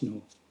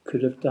professional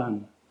could have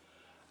done.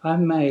 I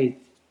made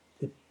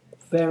the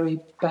very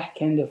back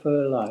end of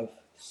her life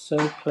so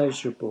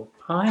pleasurable.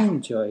 I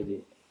enjoyed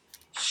it.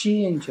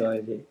 She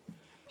enjoyed it.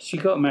 She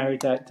got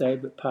married that day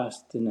but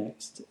passed the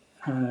next.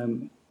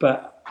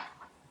 But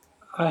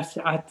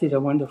I did a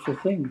wonderful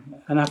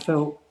thing, and I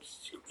felt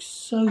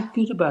so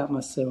good about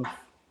myself.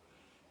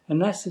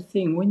 And that's the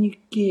thing, when you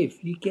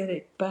give, you get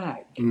it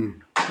back.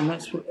 And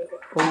that's what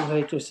all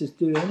hairdressers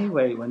do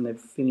anyway when they've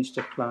finished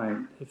a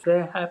client. If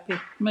they're happy, it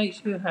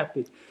makes you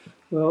happy.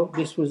 Well,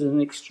 this was an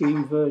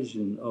extreme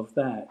version of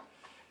that.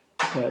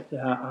 But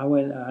I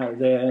went out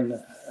there and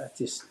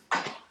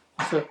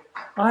I thought,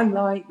 I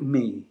like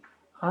me.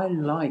 I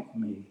like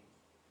me.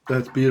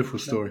 That's a beautiful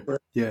story.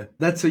 Yeah,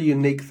 that's a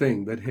unique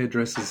thing that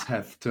hairdressers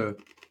have to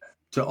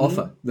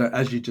offer. That,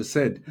 as you just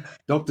said,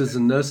 doctors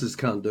and nurses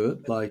can't do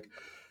it. Like,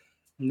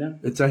 No.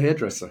 it's a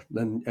hairdresser,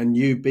 and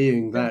you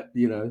being that,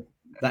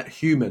 that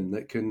human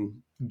that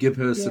can give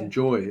her some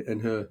joy in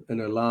her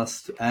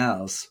last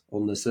hours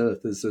on this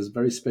earth is a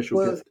very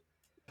special gift.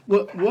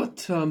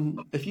 What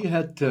if you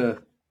had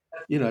to,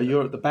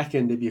 you're at the back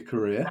end of your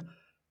career,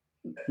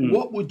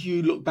 what would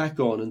you look back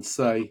on and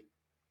say,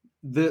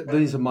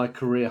 these are my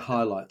career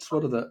highlights?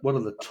 What are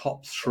the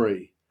top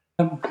three?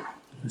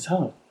 It's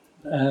hard.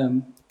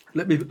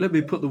 Let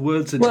me put the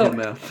words into your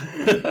mouth.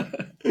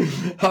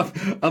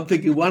 I'm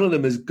thinking one of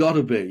them has got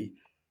to be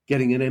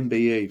getting an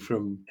MBE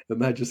from Her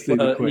Majesty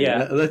the Queen.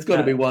 Yeah, That's got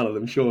to be one of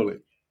them, surely.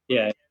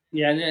 Yeah,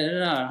 no,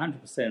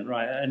 100%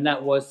 right. And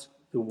that was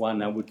the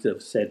one I would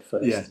have said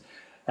first. Yeah.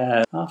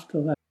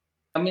 After that,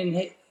 I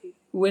mean,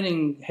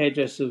 winning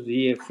Hairdresser of the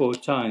Year 4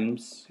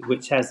 times,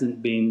 which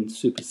hasn't been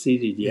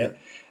superseded yet,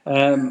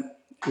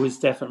 was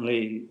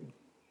definitely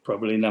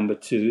probably number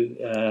 2.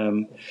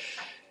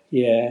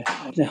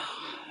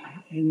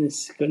 And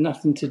it's got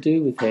nothing to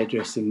do with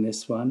hairdressing,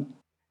 this one,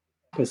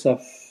 because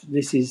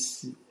this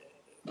is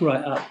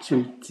right up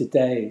to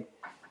today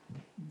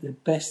the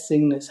best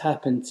thing that's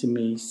happened to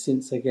me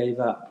since I gave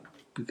up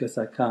because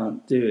I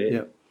can't do it.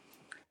 Yeah.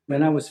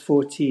 When I was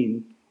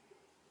 14,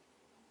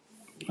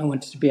 I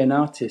wanted to be an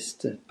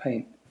artist to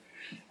paint,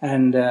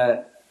 and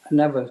I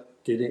never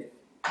did it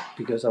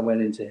because I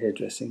went into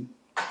hairdressing.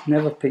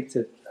 Never picked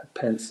a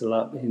pencil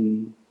up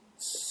in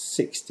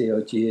 60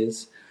 odd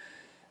years.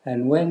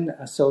 And when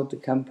I sold the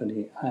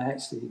company, I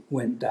actually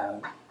went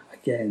down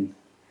again,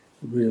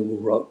 real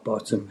rock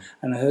bottom.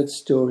 And I heard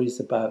stories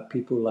about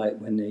people like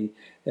when they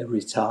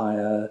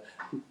retire,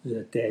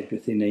 they're dead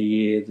within a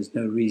year, there's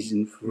no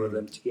reason for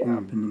them to get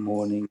up in the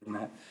morning and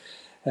that.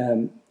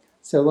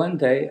 So one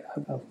day,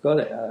 I've got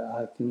it,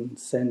 I can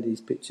send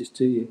these pictures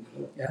to you.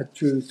 I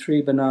drew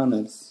 3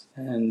 bananas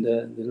and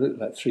they looked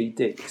like 3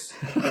 dicks.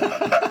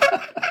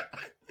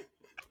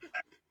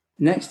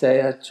 Next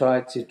day, I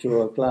tried to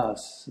draw a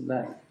glass.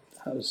 That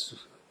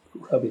was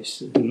rubbish,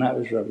 and that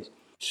was rubbish.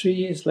 3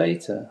 years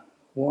later,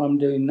 what I'm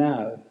doing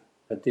now,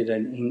 I did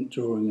an ink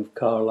drawing of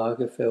Karl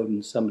Lagerfeld,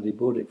 and somebody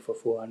bought it for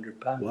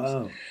 £400.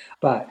 Wow.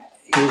 But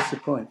here's the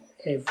point.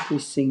 Every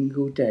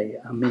single day,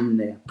 I'm in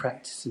there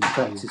practicing.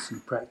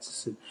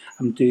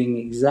 I'm doing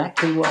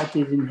exactly what I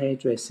did in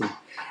hairdressing.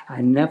 I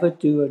never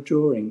do a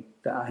drawing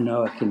that I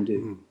know I can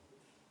do.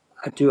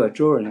 I do a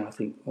drawing, and I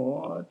think,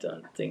 I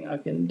don't think I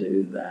can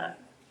do that.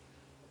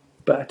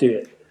 But I do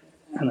it,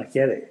 and I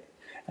get it,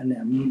 and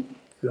then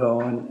I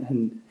go on,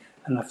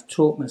 and I've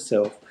taught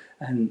myself,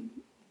 and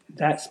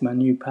that's my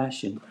new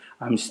passion.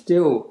 I'm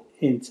still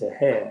into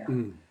hair,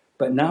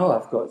 but now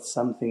I've got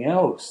something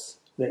else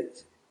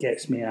that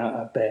gets me out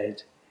of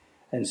bed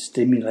and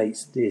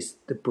stimulates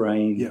the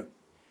brain.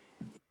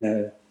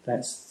 Yeah.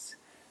 That's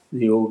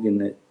the organ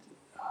that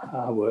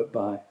I work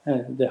by,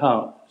 the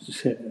heart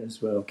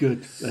as well.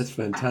 Good, that's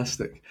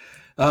fantastic.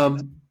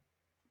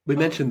 We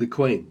mentioned the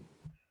Queen.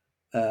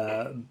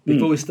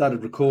 Before we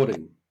started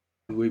recording,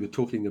 we were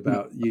talking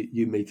about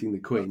you meeting the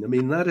Queen. I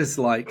mean, that is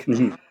like,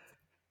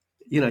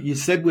 you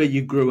said where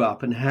you grew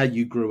up and how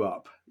you grew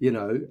up,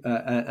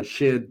 and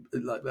shared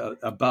like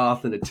a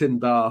bath and a tin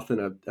bath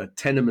and a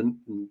tenement.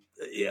 And,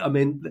 I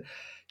mean,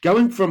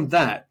 going from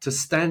that to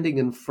standing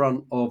in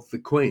front of the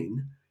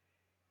Queen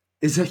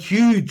is a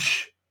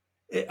huge,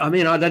 I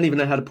mean, I don't even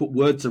know how to put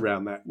words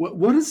around that.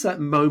 What is that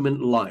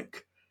moment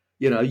like?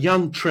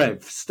 Young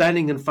Trev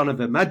standing in front of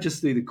Her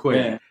Majesty the Queen.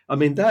 Yeah. I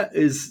mean, that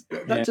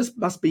just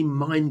must be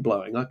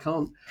mind-blowing. I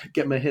can't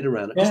get my head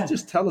around it. Yeah.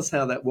 Just tell us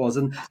how that was,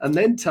 and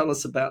then tell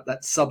us about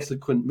that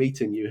subsequent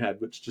meeting you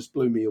had, which just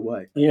blew me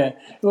away. Yeah,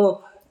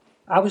 well,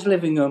 I was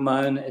living on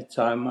my own at the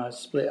time. I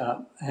split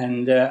up,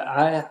 and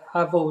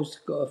I've always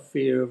got a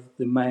fear of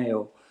the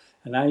mail,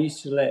 and I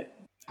used to let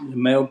the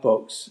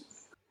mailbox,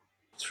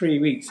 3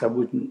 weeks I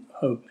wouldn't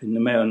open the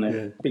mail, and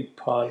a big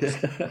pile of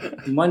stuff.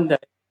 And one day,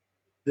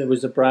 there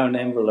was a brown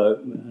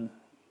envelope, and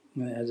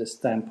it had a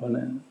stamp on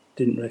it.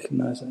 Didn't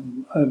recognise it.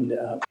 I opened it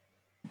up,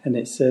 and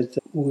it said,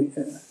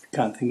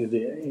 can't think of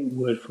it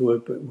word for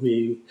word, but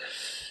we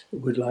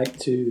would like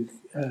to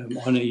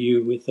honour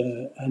you with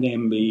an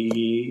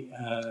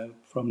MBE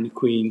from the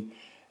Queen,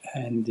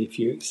 and if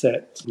you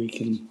accept, we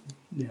can,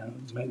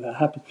 make that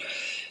happen.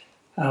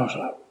 I was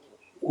like,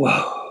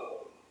 whoa.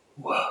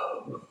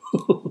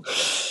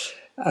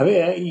 I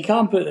mean, you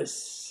can't put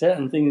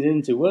certain things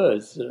into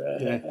words.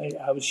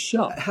 I was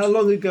shocked. How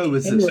long ago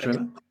was this,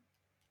 Trevor?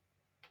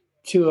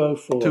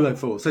 204.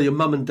 204. So your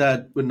mum and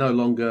dad were no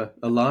longer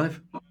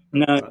alive?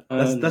 No, right.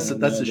 That's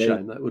a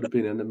shame. That would have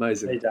been an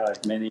amazing. They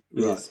died many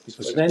years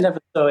before. Sure. They never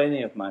saw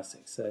any of my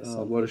success.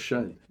 Oh, what a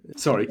shame.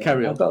 Sorry,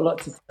 carry on. I've got a lot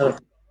to tell.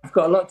 I've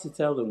got a lot to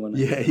tell them.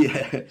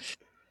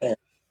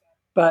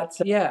 But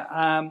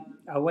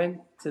I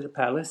went to the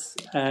palace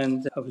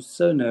and I was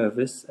so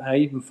nervous. I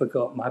even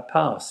forgot my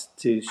pass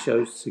to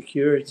show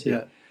security.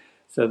 Yeah.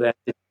 So they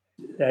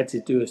had to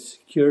do a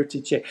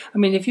security check. I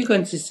mean, if you're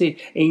going to see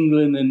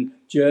England and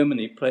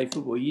Germany play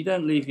football, you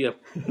don't leave your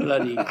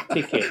bloody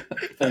ticket,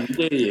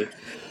 do you?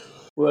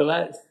 Well,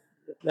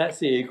 that's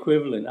the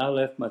equivalent. I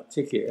left my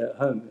ticket at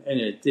home and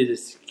it did a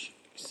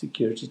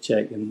security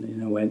check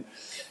and went.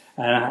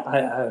 And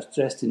I was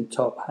dressed in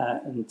top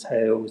hat and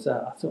tails.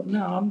 I thought,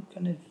 no, I'm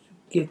going to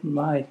give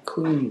my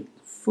queen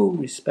full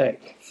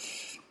respect.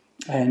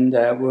 And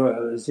I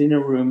was in a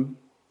room,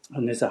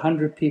 and there's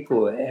 100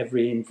 people at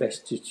every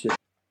investiture.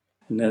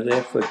 And they're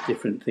there for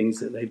different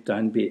things that they've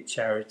done, be it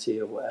charity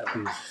or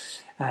whatever.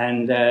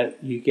 And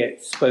you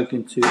get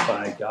spoken to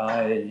by a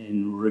guy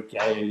in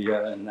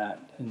regalia and that.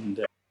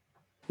 And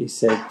he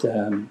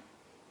said...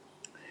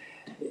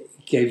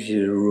 gives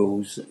you the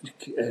rules.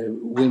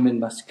 Women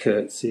must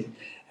curtsy.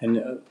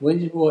 And when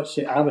you watch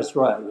it, I was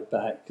right at the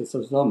back because I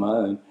was on my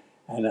own.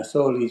 And I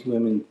saw these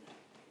women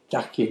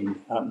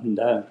ducking up and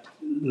down,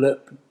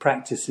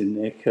 practicing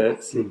their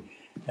curtsy.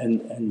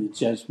 And the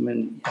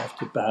gentlemen have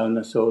to bow. And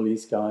I saw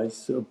these guys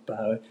sort of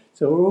bow.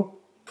 So we're all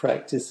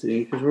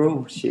practicing because we're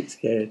all shit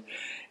scared.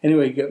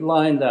 Anyway, you get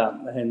lined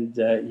up and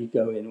you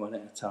go in one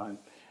at a time.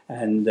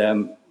 And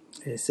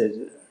he said,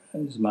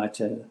 it was my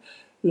turn.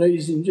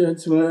 Ladies and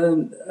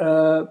gentlemen,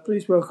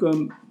 please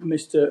welcome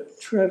Mr.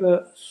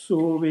 Trevor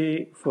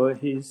Sorbie for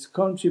his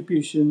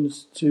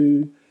contributions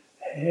to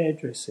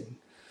hairdressing.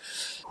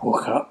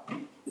 Walk up,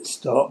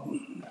 stop,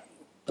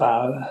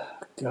 bow,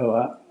 go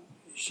up,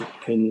 she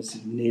pins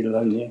the needle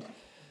on you.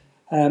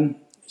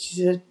 She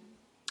said,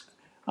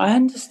 I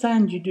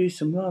understand you do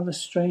some rather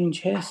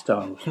strange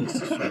hairstyles,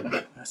 Mr.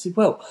 Trevor. I said,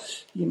 well,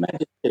 Your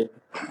Majesty.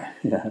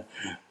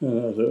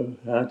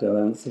 How do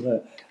I answer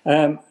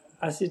that?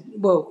 I said,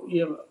 well,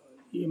 Your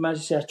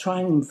Majesty, I try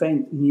and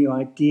invent new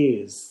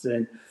ideas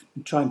and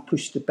try and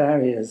push the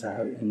barriers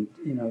out. And,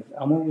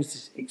 I'm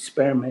always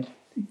experimenting.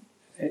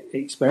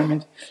 She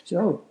said,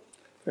 oh,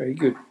 very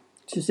good.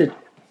 She said,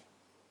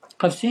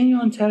 I've seen you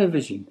on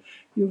television.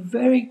 You're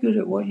very good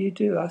at what you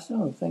do. I said,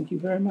 oh, thank you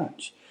very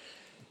much.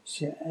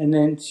 And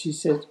then she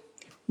said,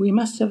 we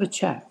must have a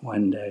chat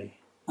one day.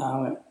 I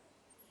went,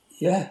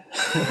 yeah.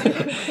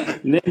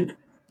 And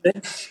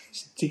then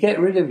to get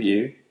rid of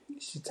you,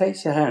 she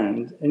takes your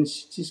hand and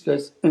she just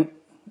goes, a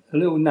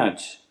little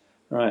nudge.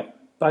 Right,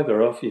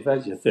 bugger off, you've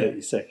had your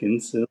 30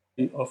 seconds, and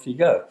off you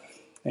go.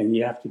 And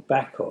you have to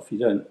back off, you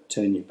don't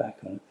turn your back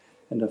on it,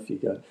 and off you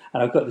go.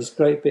 And I've got this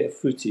great bit of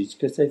footage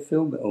because they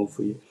film it all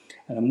for you.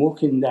 And I'm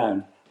walking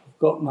down, I've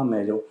got my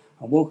medal,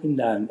 I'm walking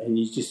down, and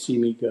you just see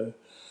me go.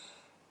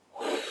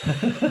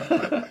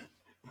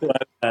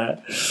 Like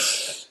that.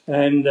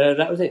 And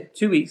that was it.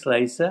 2 weeks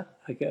later,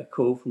 I get a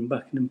call from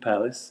Buckingham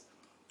Palace.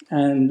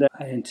 And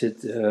I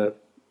entered a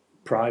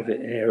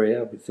private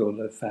area with all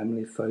the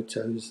family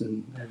photos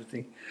and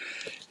everything.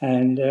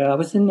 And I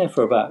was in there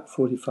for about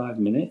 45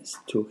 minutes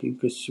talking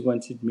because she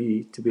wanted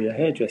me to be a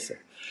hairdresser.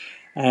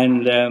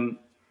 And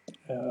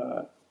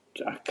I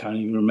can't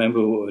even remember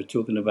what we were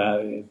talking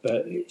about,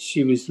 but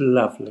she was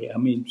lovely. I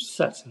mean,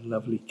 such a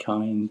lovely,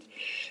 kind,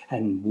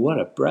 and what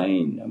a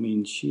brain. I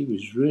mean, she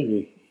was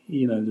really,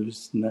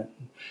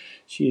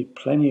 she had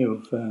plenty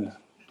of...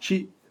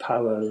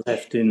 power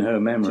left in her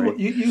memory. So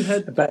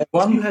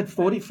you had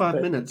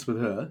 45 minutes with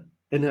her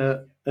in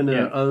her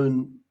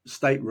own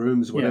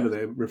staterooms, whatever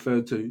they're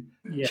referred to,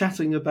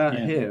 chatting about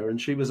hair, and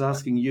she was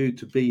asking you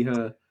to be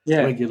her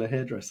regular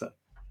hairdresser.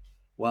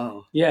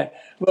 Wow. Yeah.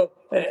 Well,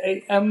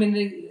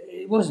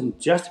 it wasn't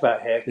just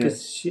about hair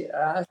because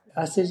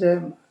I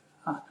said,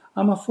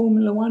 I'm a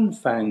Formula One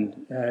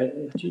fan.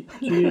 Do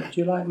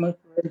you like motor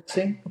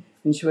racing?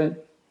 And she went,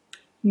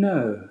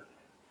 no.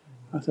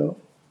 I thought,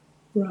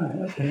 right,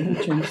 okay,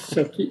 change the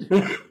subject.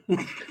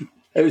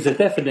 It was a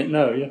definite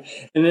no, yeah.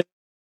 And then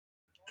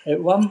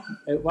at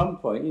one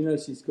point,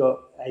 she's got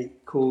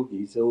 8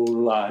 corgis all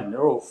lying,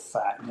 they're all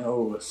fat and they're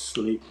all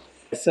asleep.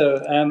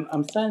 So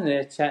I'm standing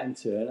there chatting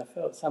to her and I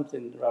felt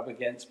something rub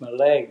against my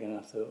leg and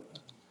I sort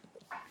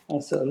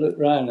of looked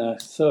round and I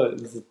saw it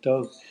was a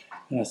dog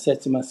and I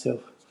said to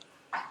myself,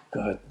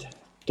 God,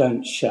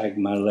 don't shag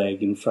my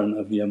leg in front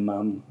of your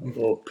mum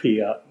or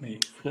pee up me,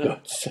 for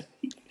God's sake.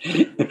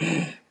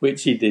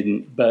 Which he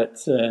didn't, but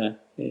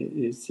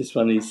it's just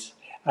one of these...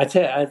 I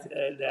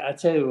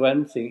tell you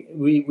one thing,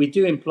 we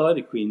do employ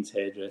the Queen's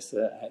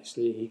hairdresser,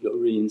 actually. He got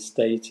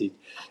reinstated,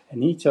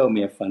 and he told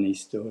me a funny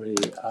story.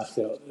 I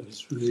thought it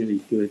was really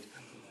good.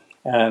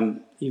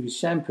 He was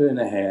shampooing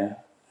her hair,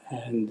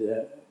 and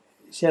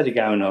she had a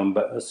gown on,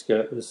 but her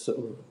skirt was sort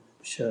of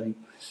showing,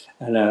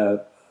 and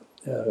a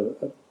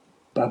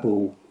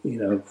bubble,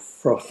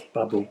 froth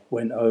bubble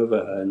went over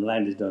her and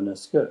landed on her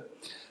skirt.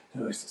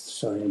 I was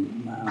sorry,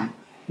 ma'am.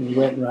 And he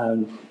went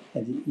round,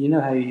 and you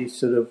know how you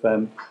sort of,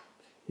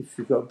 if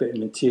you've got a bit of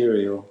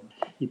material,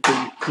 you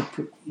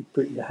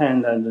put your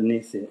hand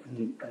underneath it,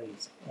 and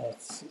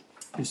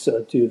you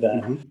sort of do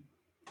that. Mm-hmm.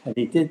 And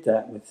he did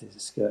that with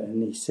his skirt,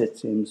 and he said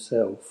to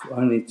himself,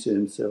 only to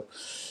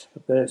himself, I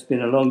bet it's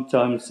been a long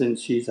time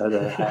since she's had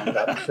her hand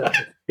up her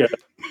skirt.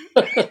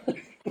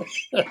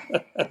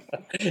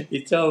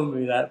 He told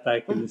me that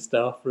back in the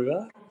staff room.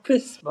 I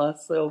pissed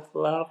myself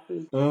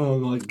laughing. Oh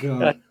my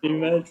God! Can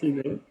you imagine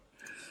it?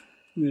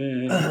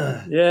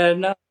 Yeah, yeah.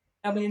 No,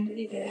 I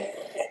mean,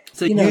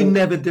 so you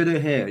never did her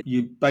hair.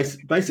 You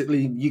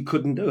basically you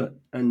couldn't do it,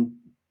 and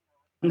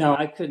no,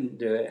 I couldn't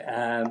do it.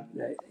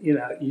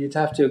 You'd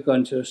have to have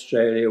gone to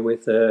Australia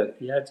with her.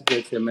 You had to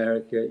go to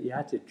America. You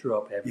had to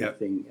drop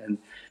everything, and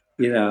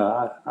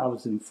I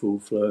was in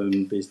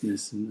full-blown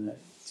business, and that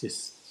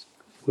just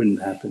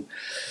wouldn't happen.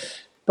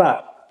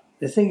 But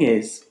the thing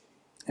is,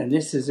 and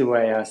this is the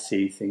way I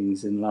see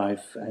things in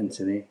life,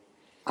 Anthony,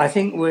 I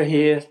think we're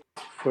here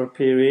for a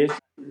period.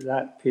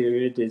 That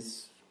period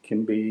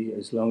can be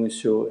as long as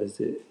short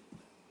as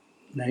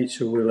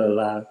nature will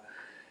allow.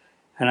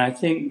 And I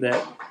think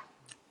that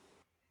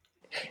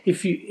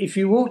if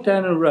you walk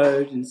down a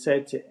road and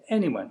said to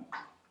anyone,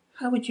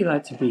 how would you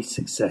like to be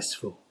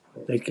successful?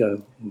 They'd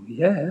go,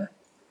 yeah,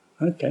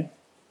 okay.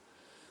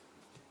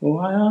 Well,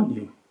 why aren't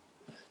you?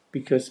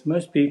 Because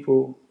most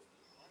people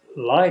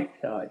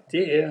like the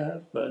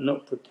idea, but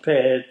not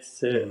prepared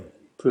to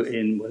put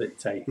in what it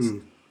takes.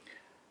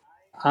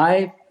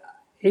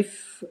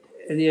 If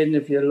at the end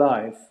of your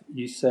life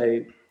you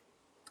say,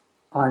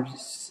 I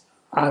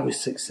was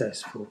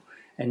successful,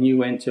 and you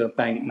went to a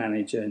bank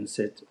manager and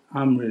said,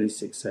 I'm really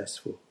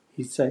successful,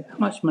 he'd say, how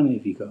much money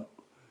have you got?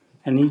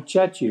 And he'd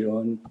judge you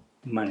on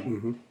money.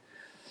 Mm-hmm.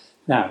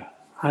 Now,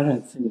 I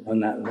don't think on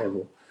that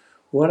level.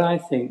 What I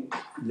think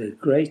the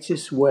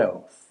greatest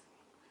wealth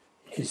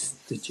is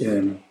the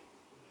journey.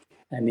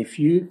 And if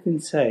you can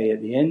say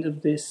at the end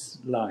of this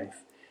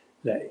life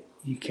that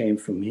you came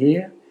from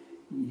here,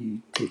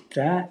 you did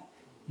that,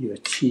 you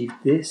achieved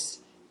this,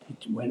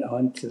 you went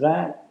on to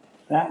that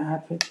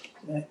happened.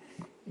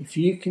 If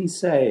you can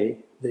say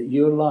that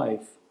your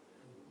life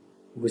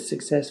was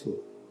successful,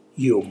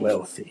 you're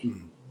wealthy,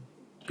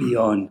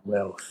 beyond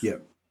wealth.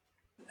 Yep.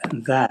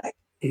 And that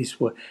is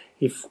what,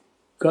 if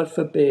God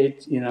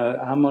forbid,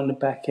 I'm on the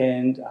back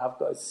end, I've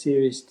got a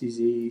serious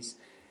disease.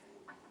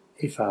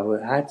 If I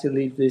had to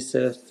leave this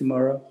earth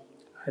tomorrow,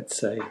 I'd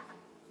say,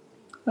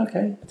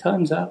 okay,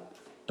 time's up.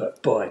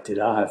 But boy, did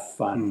I have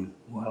fun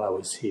while I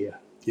was here.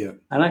 Yeah.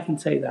 And I can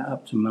take that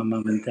up to my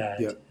mum and dad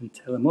and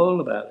tell them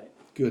all about it.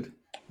 Good.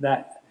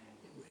 That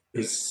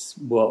is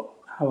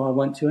how I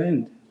want to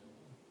end.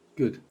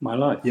 Good. My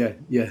life. Yeah.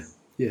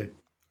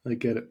 I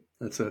get it.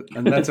 That's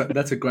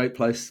a great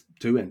place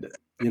to end it.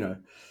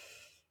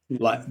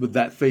 Like with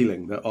that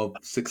feeling of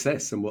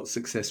success and what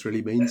success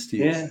really means to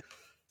you. Yeah.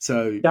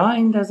 So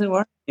dying doesn't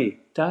worry me.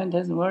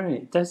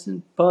 It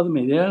doesn't bother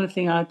me. The only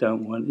thing I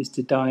don't want is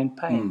to die in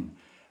pain.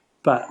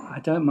 But I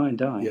don't mind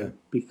dying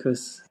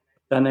because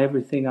I've done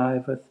everything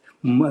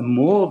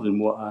more than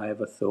what I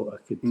ever thought I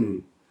could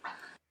do.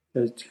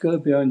 So to go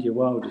beyond your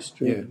wildest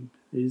dream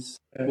is.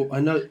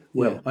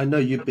 Well, I know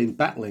you've been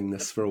battling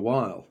this for a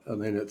while. I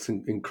mean, it's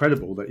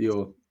incredible that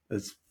you're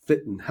as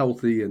fit and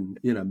healthy and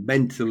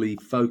mentally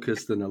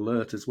focused and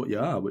alert as what you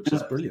are, which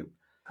is brilliant.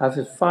 I've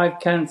had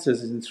 5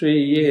 cancers in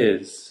 3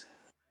 years,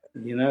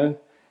 and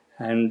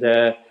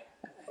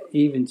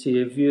even to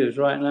your viewers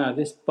right now,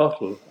 this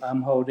bottle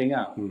I'm holding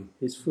up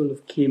is full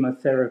of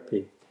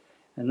chemotherapy,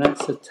 and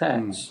that's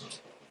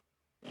attached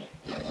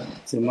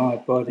to my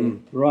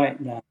body right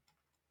now.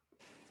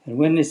 And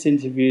when this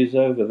interview is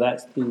over,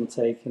 that's been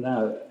taken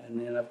out, and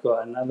then I've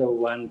got another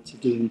one to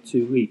do in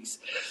 2 weeks.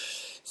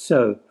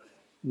 So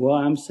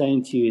what I'm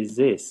saying to you is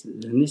this,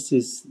 and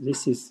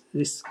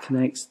this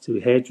connects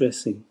to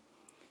hairdressing.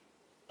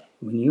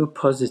 When you're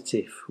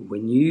positive,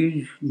 when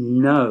you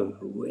know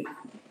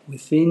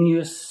within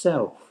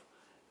yourself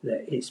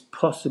that it's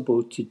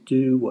possible to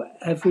do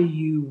whatever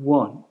you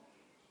want,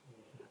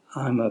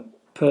 I'm a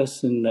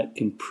person that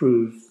can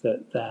prove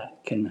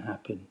that can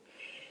happen.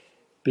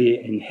 Be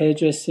it in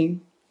hairdressing,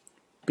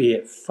 be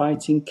it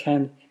fighting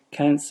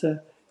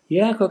cancer.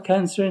 Yeah, I got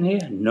cancer in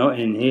here. Not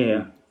in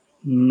here.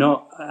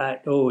 Not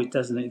at all. It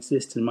doesn't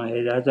exist in my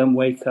head. I don't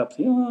wake up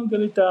thinking, I'm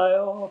going to die.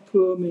 Oh,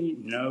 poor me.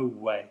 No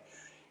way.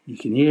 You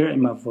can hear it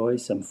in my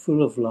voice. I'm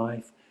full of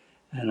life,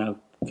 and I'll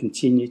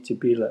continue to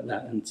be like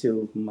that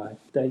until my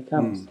day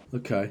comes.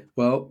 Okay.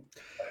 Well,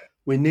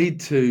 we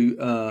need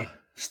to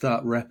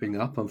start wrapping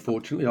up.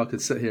 Unfortunately, I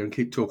could sit here and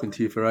keep talking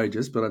to you for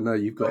ages, but I know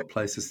you've got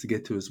places to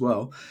get to as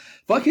well.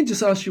 If I can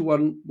just ask you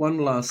one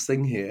last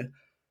thing here.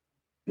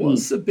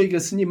 What's the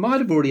biggest, and you might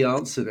have already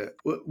answered it,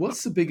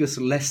 what's the biggest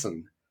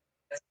lesson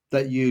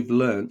that you've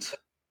learnt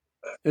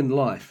in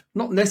life,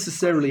 not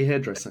necessarily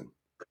hairdressing.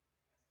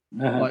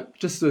 Like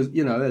just as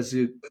as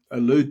you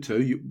allude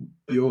to,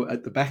 you're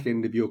at the back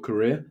end of your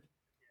career,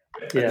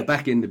 at the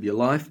back end of your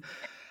life.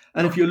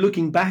 And if you're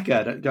looking back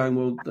at it going,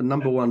 well, the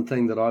number one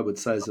thing that I would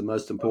say is the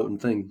most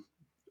important thing,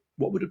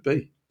 what would it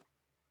be?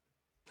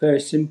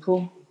 Very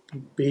simple.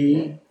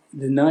 Be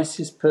the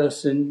nicest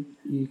person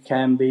you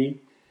can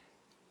be.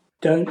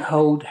 Don't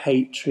hold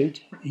hatred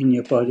in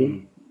your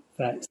body.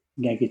 That's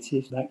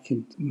negative. That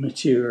can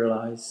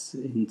materialize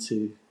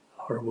into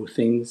horrible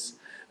things.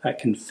 That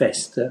can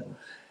fester.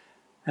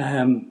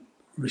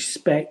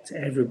 Respect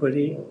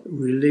everybody,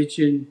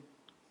 religion,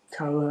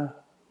 colour,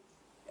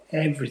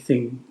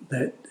 everything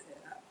that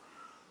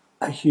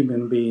a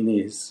human being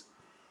is,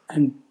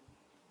 and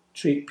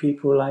treat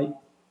people like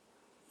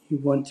you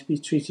want to be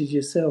treated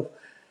yourself.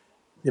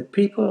 The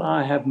people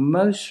I have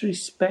most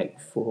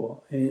respect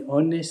for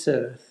on this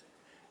earth,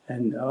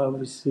 and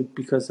obviously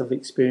because I've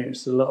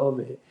experienced a lot of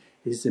it,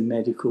 is the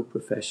medical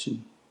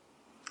profession.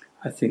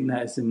 I think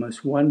that is the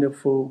most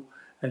wonderful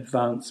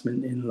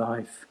advancement in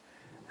life,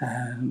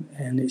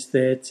 and it's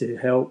there to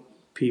help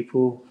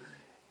people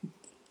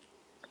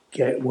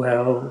get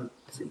well.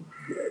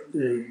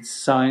 The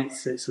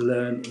science that's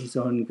learned is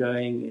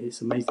ongoing.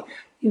 It's amazing.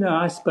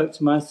 I spoke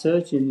to my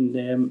surgeon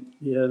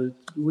the other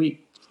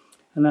week,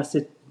 and I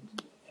said,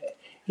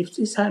 if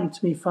this happened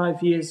to me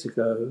 5 years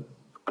ago,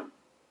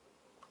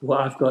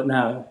 what I've got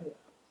now,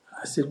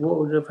 I said, what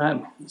would have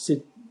happened? He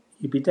said,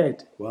 you'd be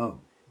dead. Wow.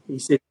 He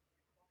said,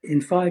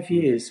 in 5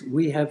 years,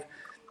 we have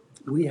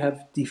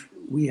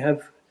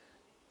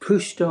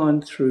pushed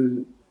on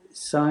through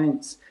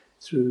science,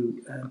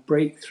 through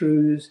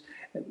breakthroughs.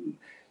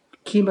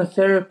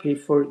 Chemotherapy,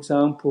 for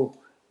example,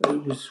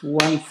 it was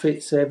one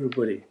fits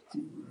everybody.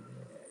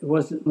 It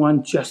wasn't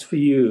one just for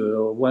you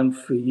or one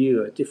for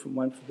you, a different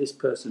one for this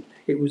person.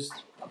 It was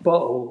a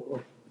bottle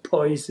of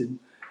poison,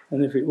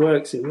 and if it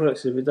works, it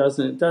works. If it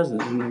doesn't, it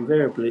doesn't. And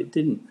invariably, it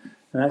didn't.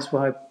 And that's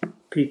why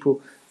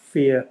people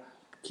fear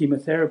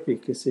chemotherapy,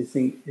 because they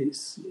think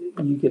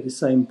you get the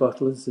same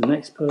bottle as the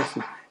next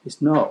person.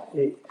 It's not.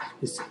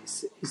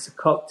 It's a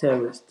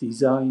cocktail that's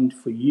designed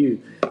for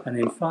you. And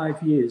in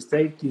 5 years,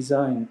 they've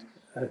designed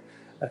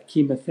a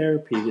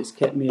chemotherapy that's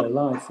kept me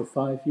alive for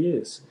 5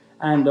 years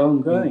and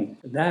ongoing.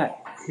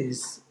 That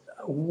is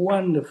a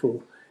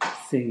wonderful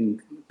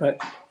thing. But,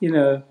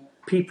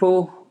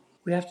 people,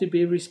 we have to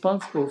be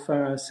responsible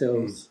for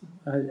ourselves.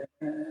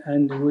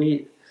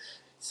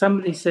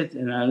 Somebody said,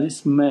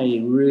 this may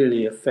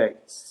really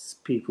affect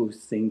people's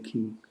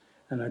thinking,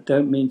 and I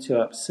don't mean to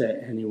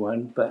upset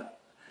anyone, but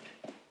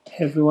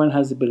everyone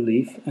has a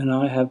belief, and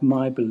I have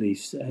my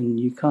beliefs, and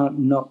you can't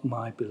knock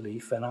my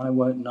belief, and I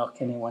won't knock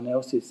anyone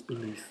else's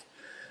belief.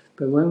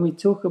 But when we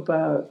talk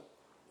about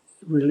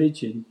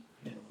religion,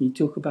 you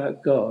talk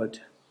about God.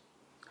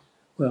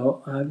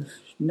 Well, I've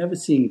never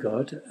seen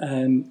God,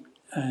 and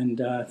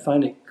I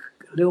find it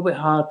a little bit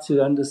hard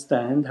to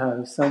understand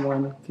how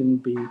someone can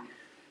be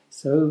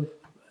so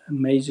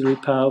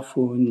majorly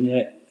powerful and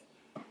yet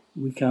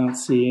we can't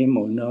see him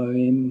or know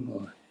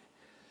him.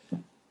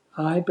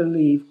 I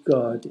believe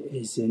God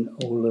is in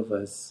all of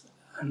us,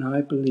 and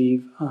I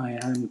believe I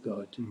am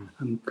God.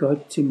 I'm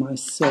God to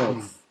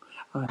myself.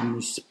 I'm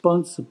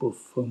responsible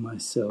for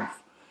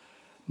myself.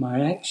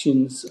 My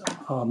actions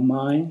are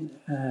mine,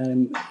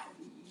 and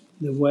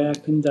the way I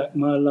conduct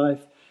my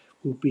life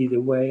will be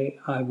the way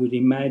I would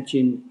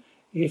imagine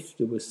if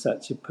there was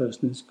such a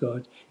person as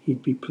God,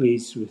 he'd be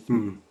pleased with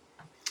me.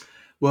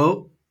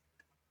 Well,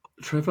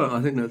 Trevor,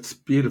 I think that's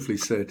beautifully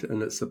said,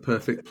 and it's a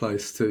perfect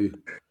place to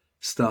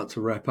start to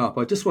wrap up.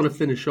 I just want to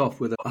finish off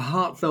with a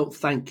heartfelt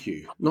thank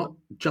you, not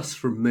just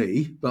from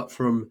me, but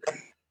from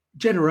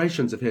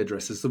generations of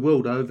hairdressers the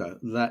world over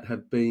that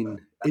have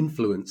been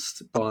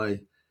influenced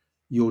by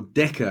your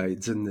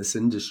decades in this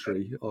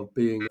industry of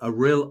being a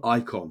real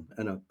icon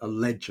and a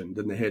legend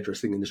in the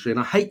hairdressing industry.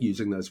 And I hate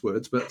using those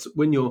words, but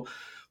when you're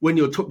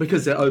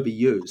because they're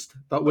overused,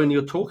 but when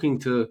you're talking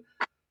to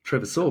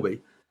Trevor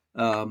Sorbie,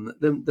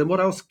 then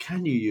what else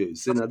can you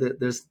use?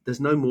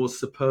 There's no more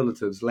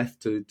superlatives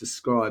left to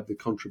describe the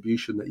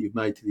contribution that you've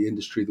made to the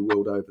industry the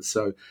world over.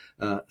 So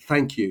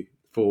thank you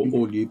for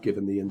all you've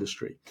given the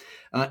industry.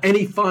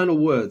 Any final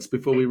words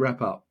before we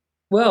wrap up?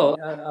 Well,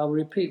 I'll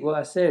repeat what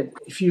I said.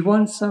 If you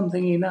want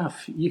something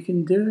enough, you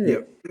can do it.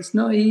 Yep. It's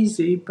not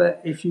easy,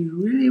 but if you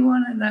really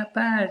want it that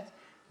bad,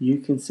 you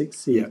can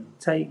succeed. Yep.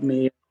 Take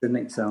me as an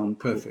example.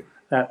 Perfect.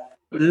 That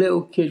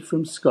little kid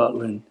from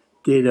Scotland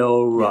did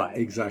all right.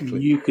 Yeah, exactly.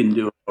 You can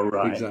do all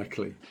right.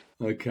 Exactly.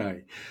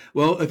 Okay.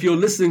 Well, if you're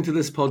listening to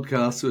this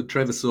podcast with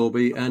Trevor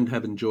Sorbie and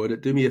have enjoyed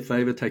it, do me a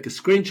favor, take a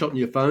screenshot on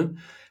your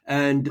phone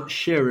and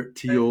share it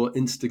to your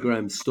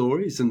Instagram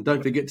stories. And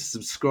don't forget to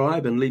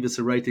subscribe and leave us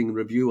a rating and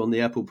review on the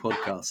Apple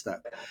Podcast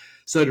app.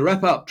 So to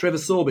wrap up, Trevor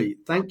Sorbie,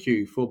 thank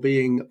you for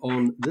being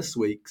on this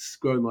week's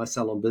Grow My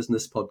Salon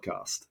Business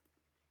podcast.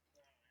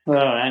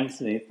 Well,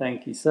 Anthony,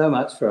 thank you so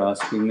much for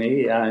asking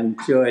me. I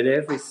enjoyed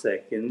every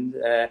second.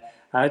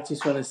 I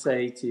just want to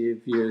say to your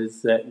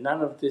viewers that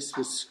none of this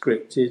was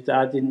scripted.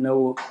 I didn't know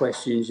what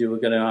questions you were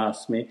going to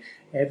ask me.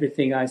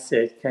 Everything I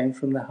said came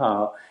from the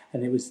heart,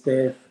 and it was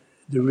there.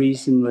 The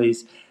reason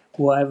was,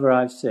 whatever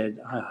I've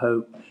said, I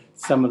hope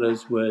some of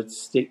those words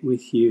stick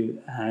with you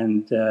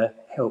and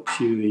helps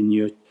you in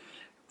your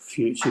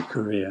future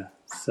career.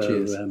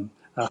 So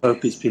I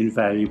hope it's been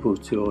valuable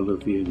to all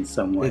of you in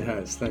some way. It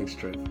has. Thanks,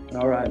 Trev.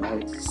 All right,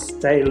 mate.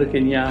 Stay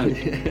looking young.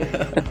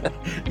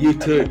 You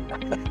too.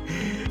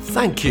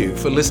 Thank you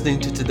for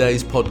listening to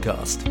today's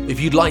podcast. If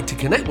you'd like to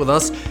connect with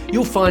us,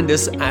 you'll find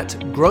us at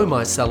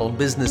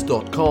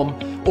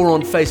growmysalonbusiness.com or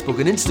on Facebook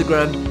and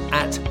Instagram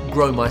at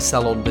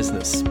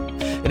growmysalonbusiness.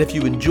 And if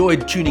you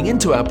enjoyed tuning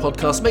into our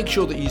podcast, make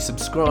sure that you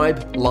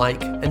subscribe,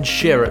 like, and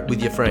share it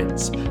with your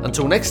friends.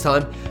 Until next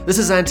time, this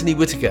is Anthony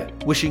Whitaker,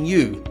 wishing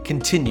you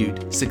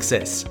continued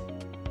success.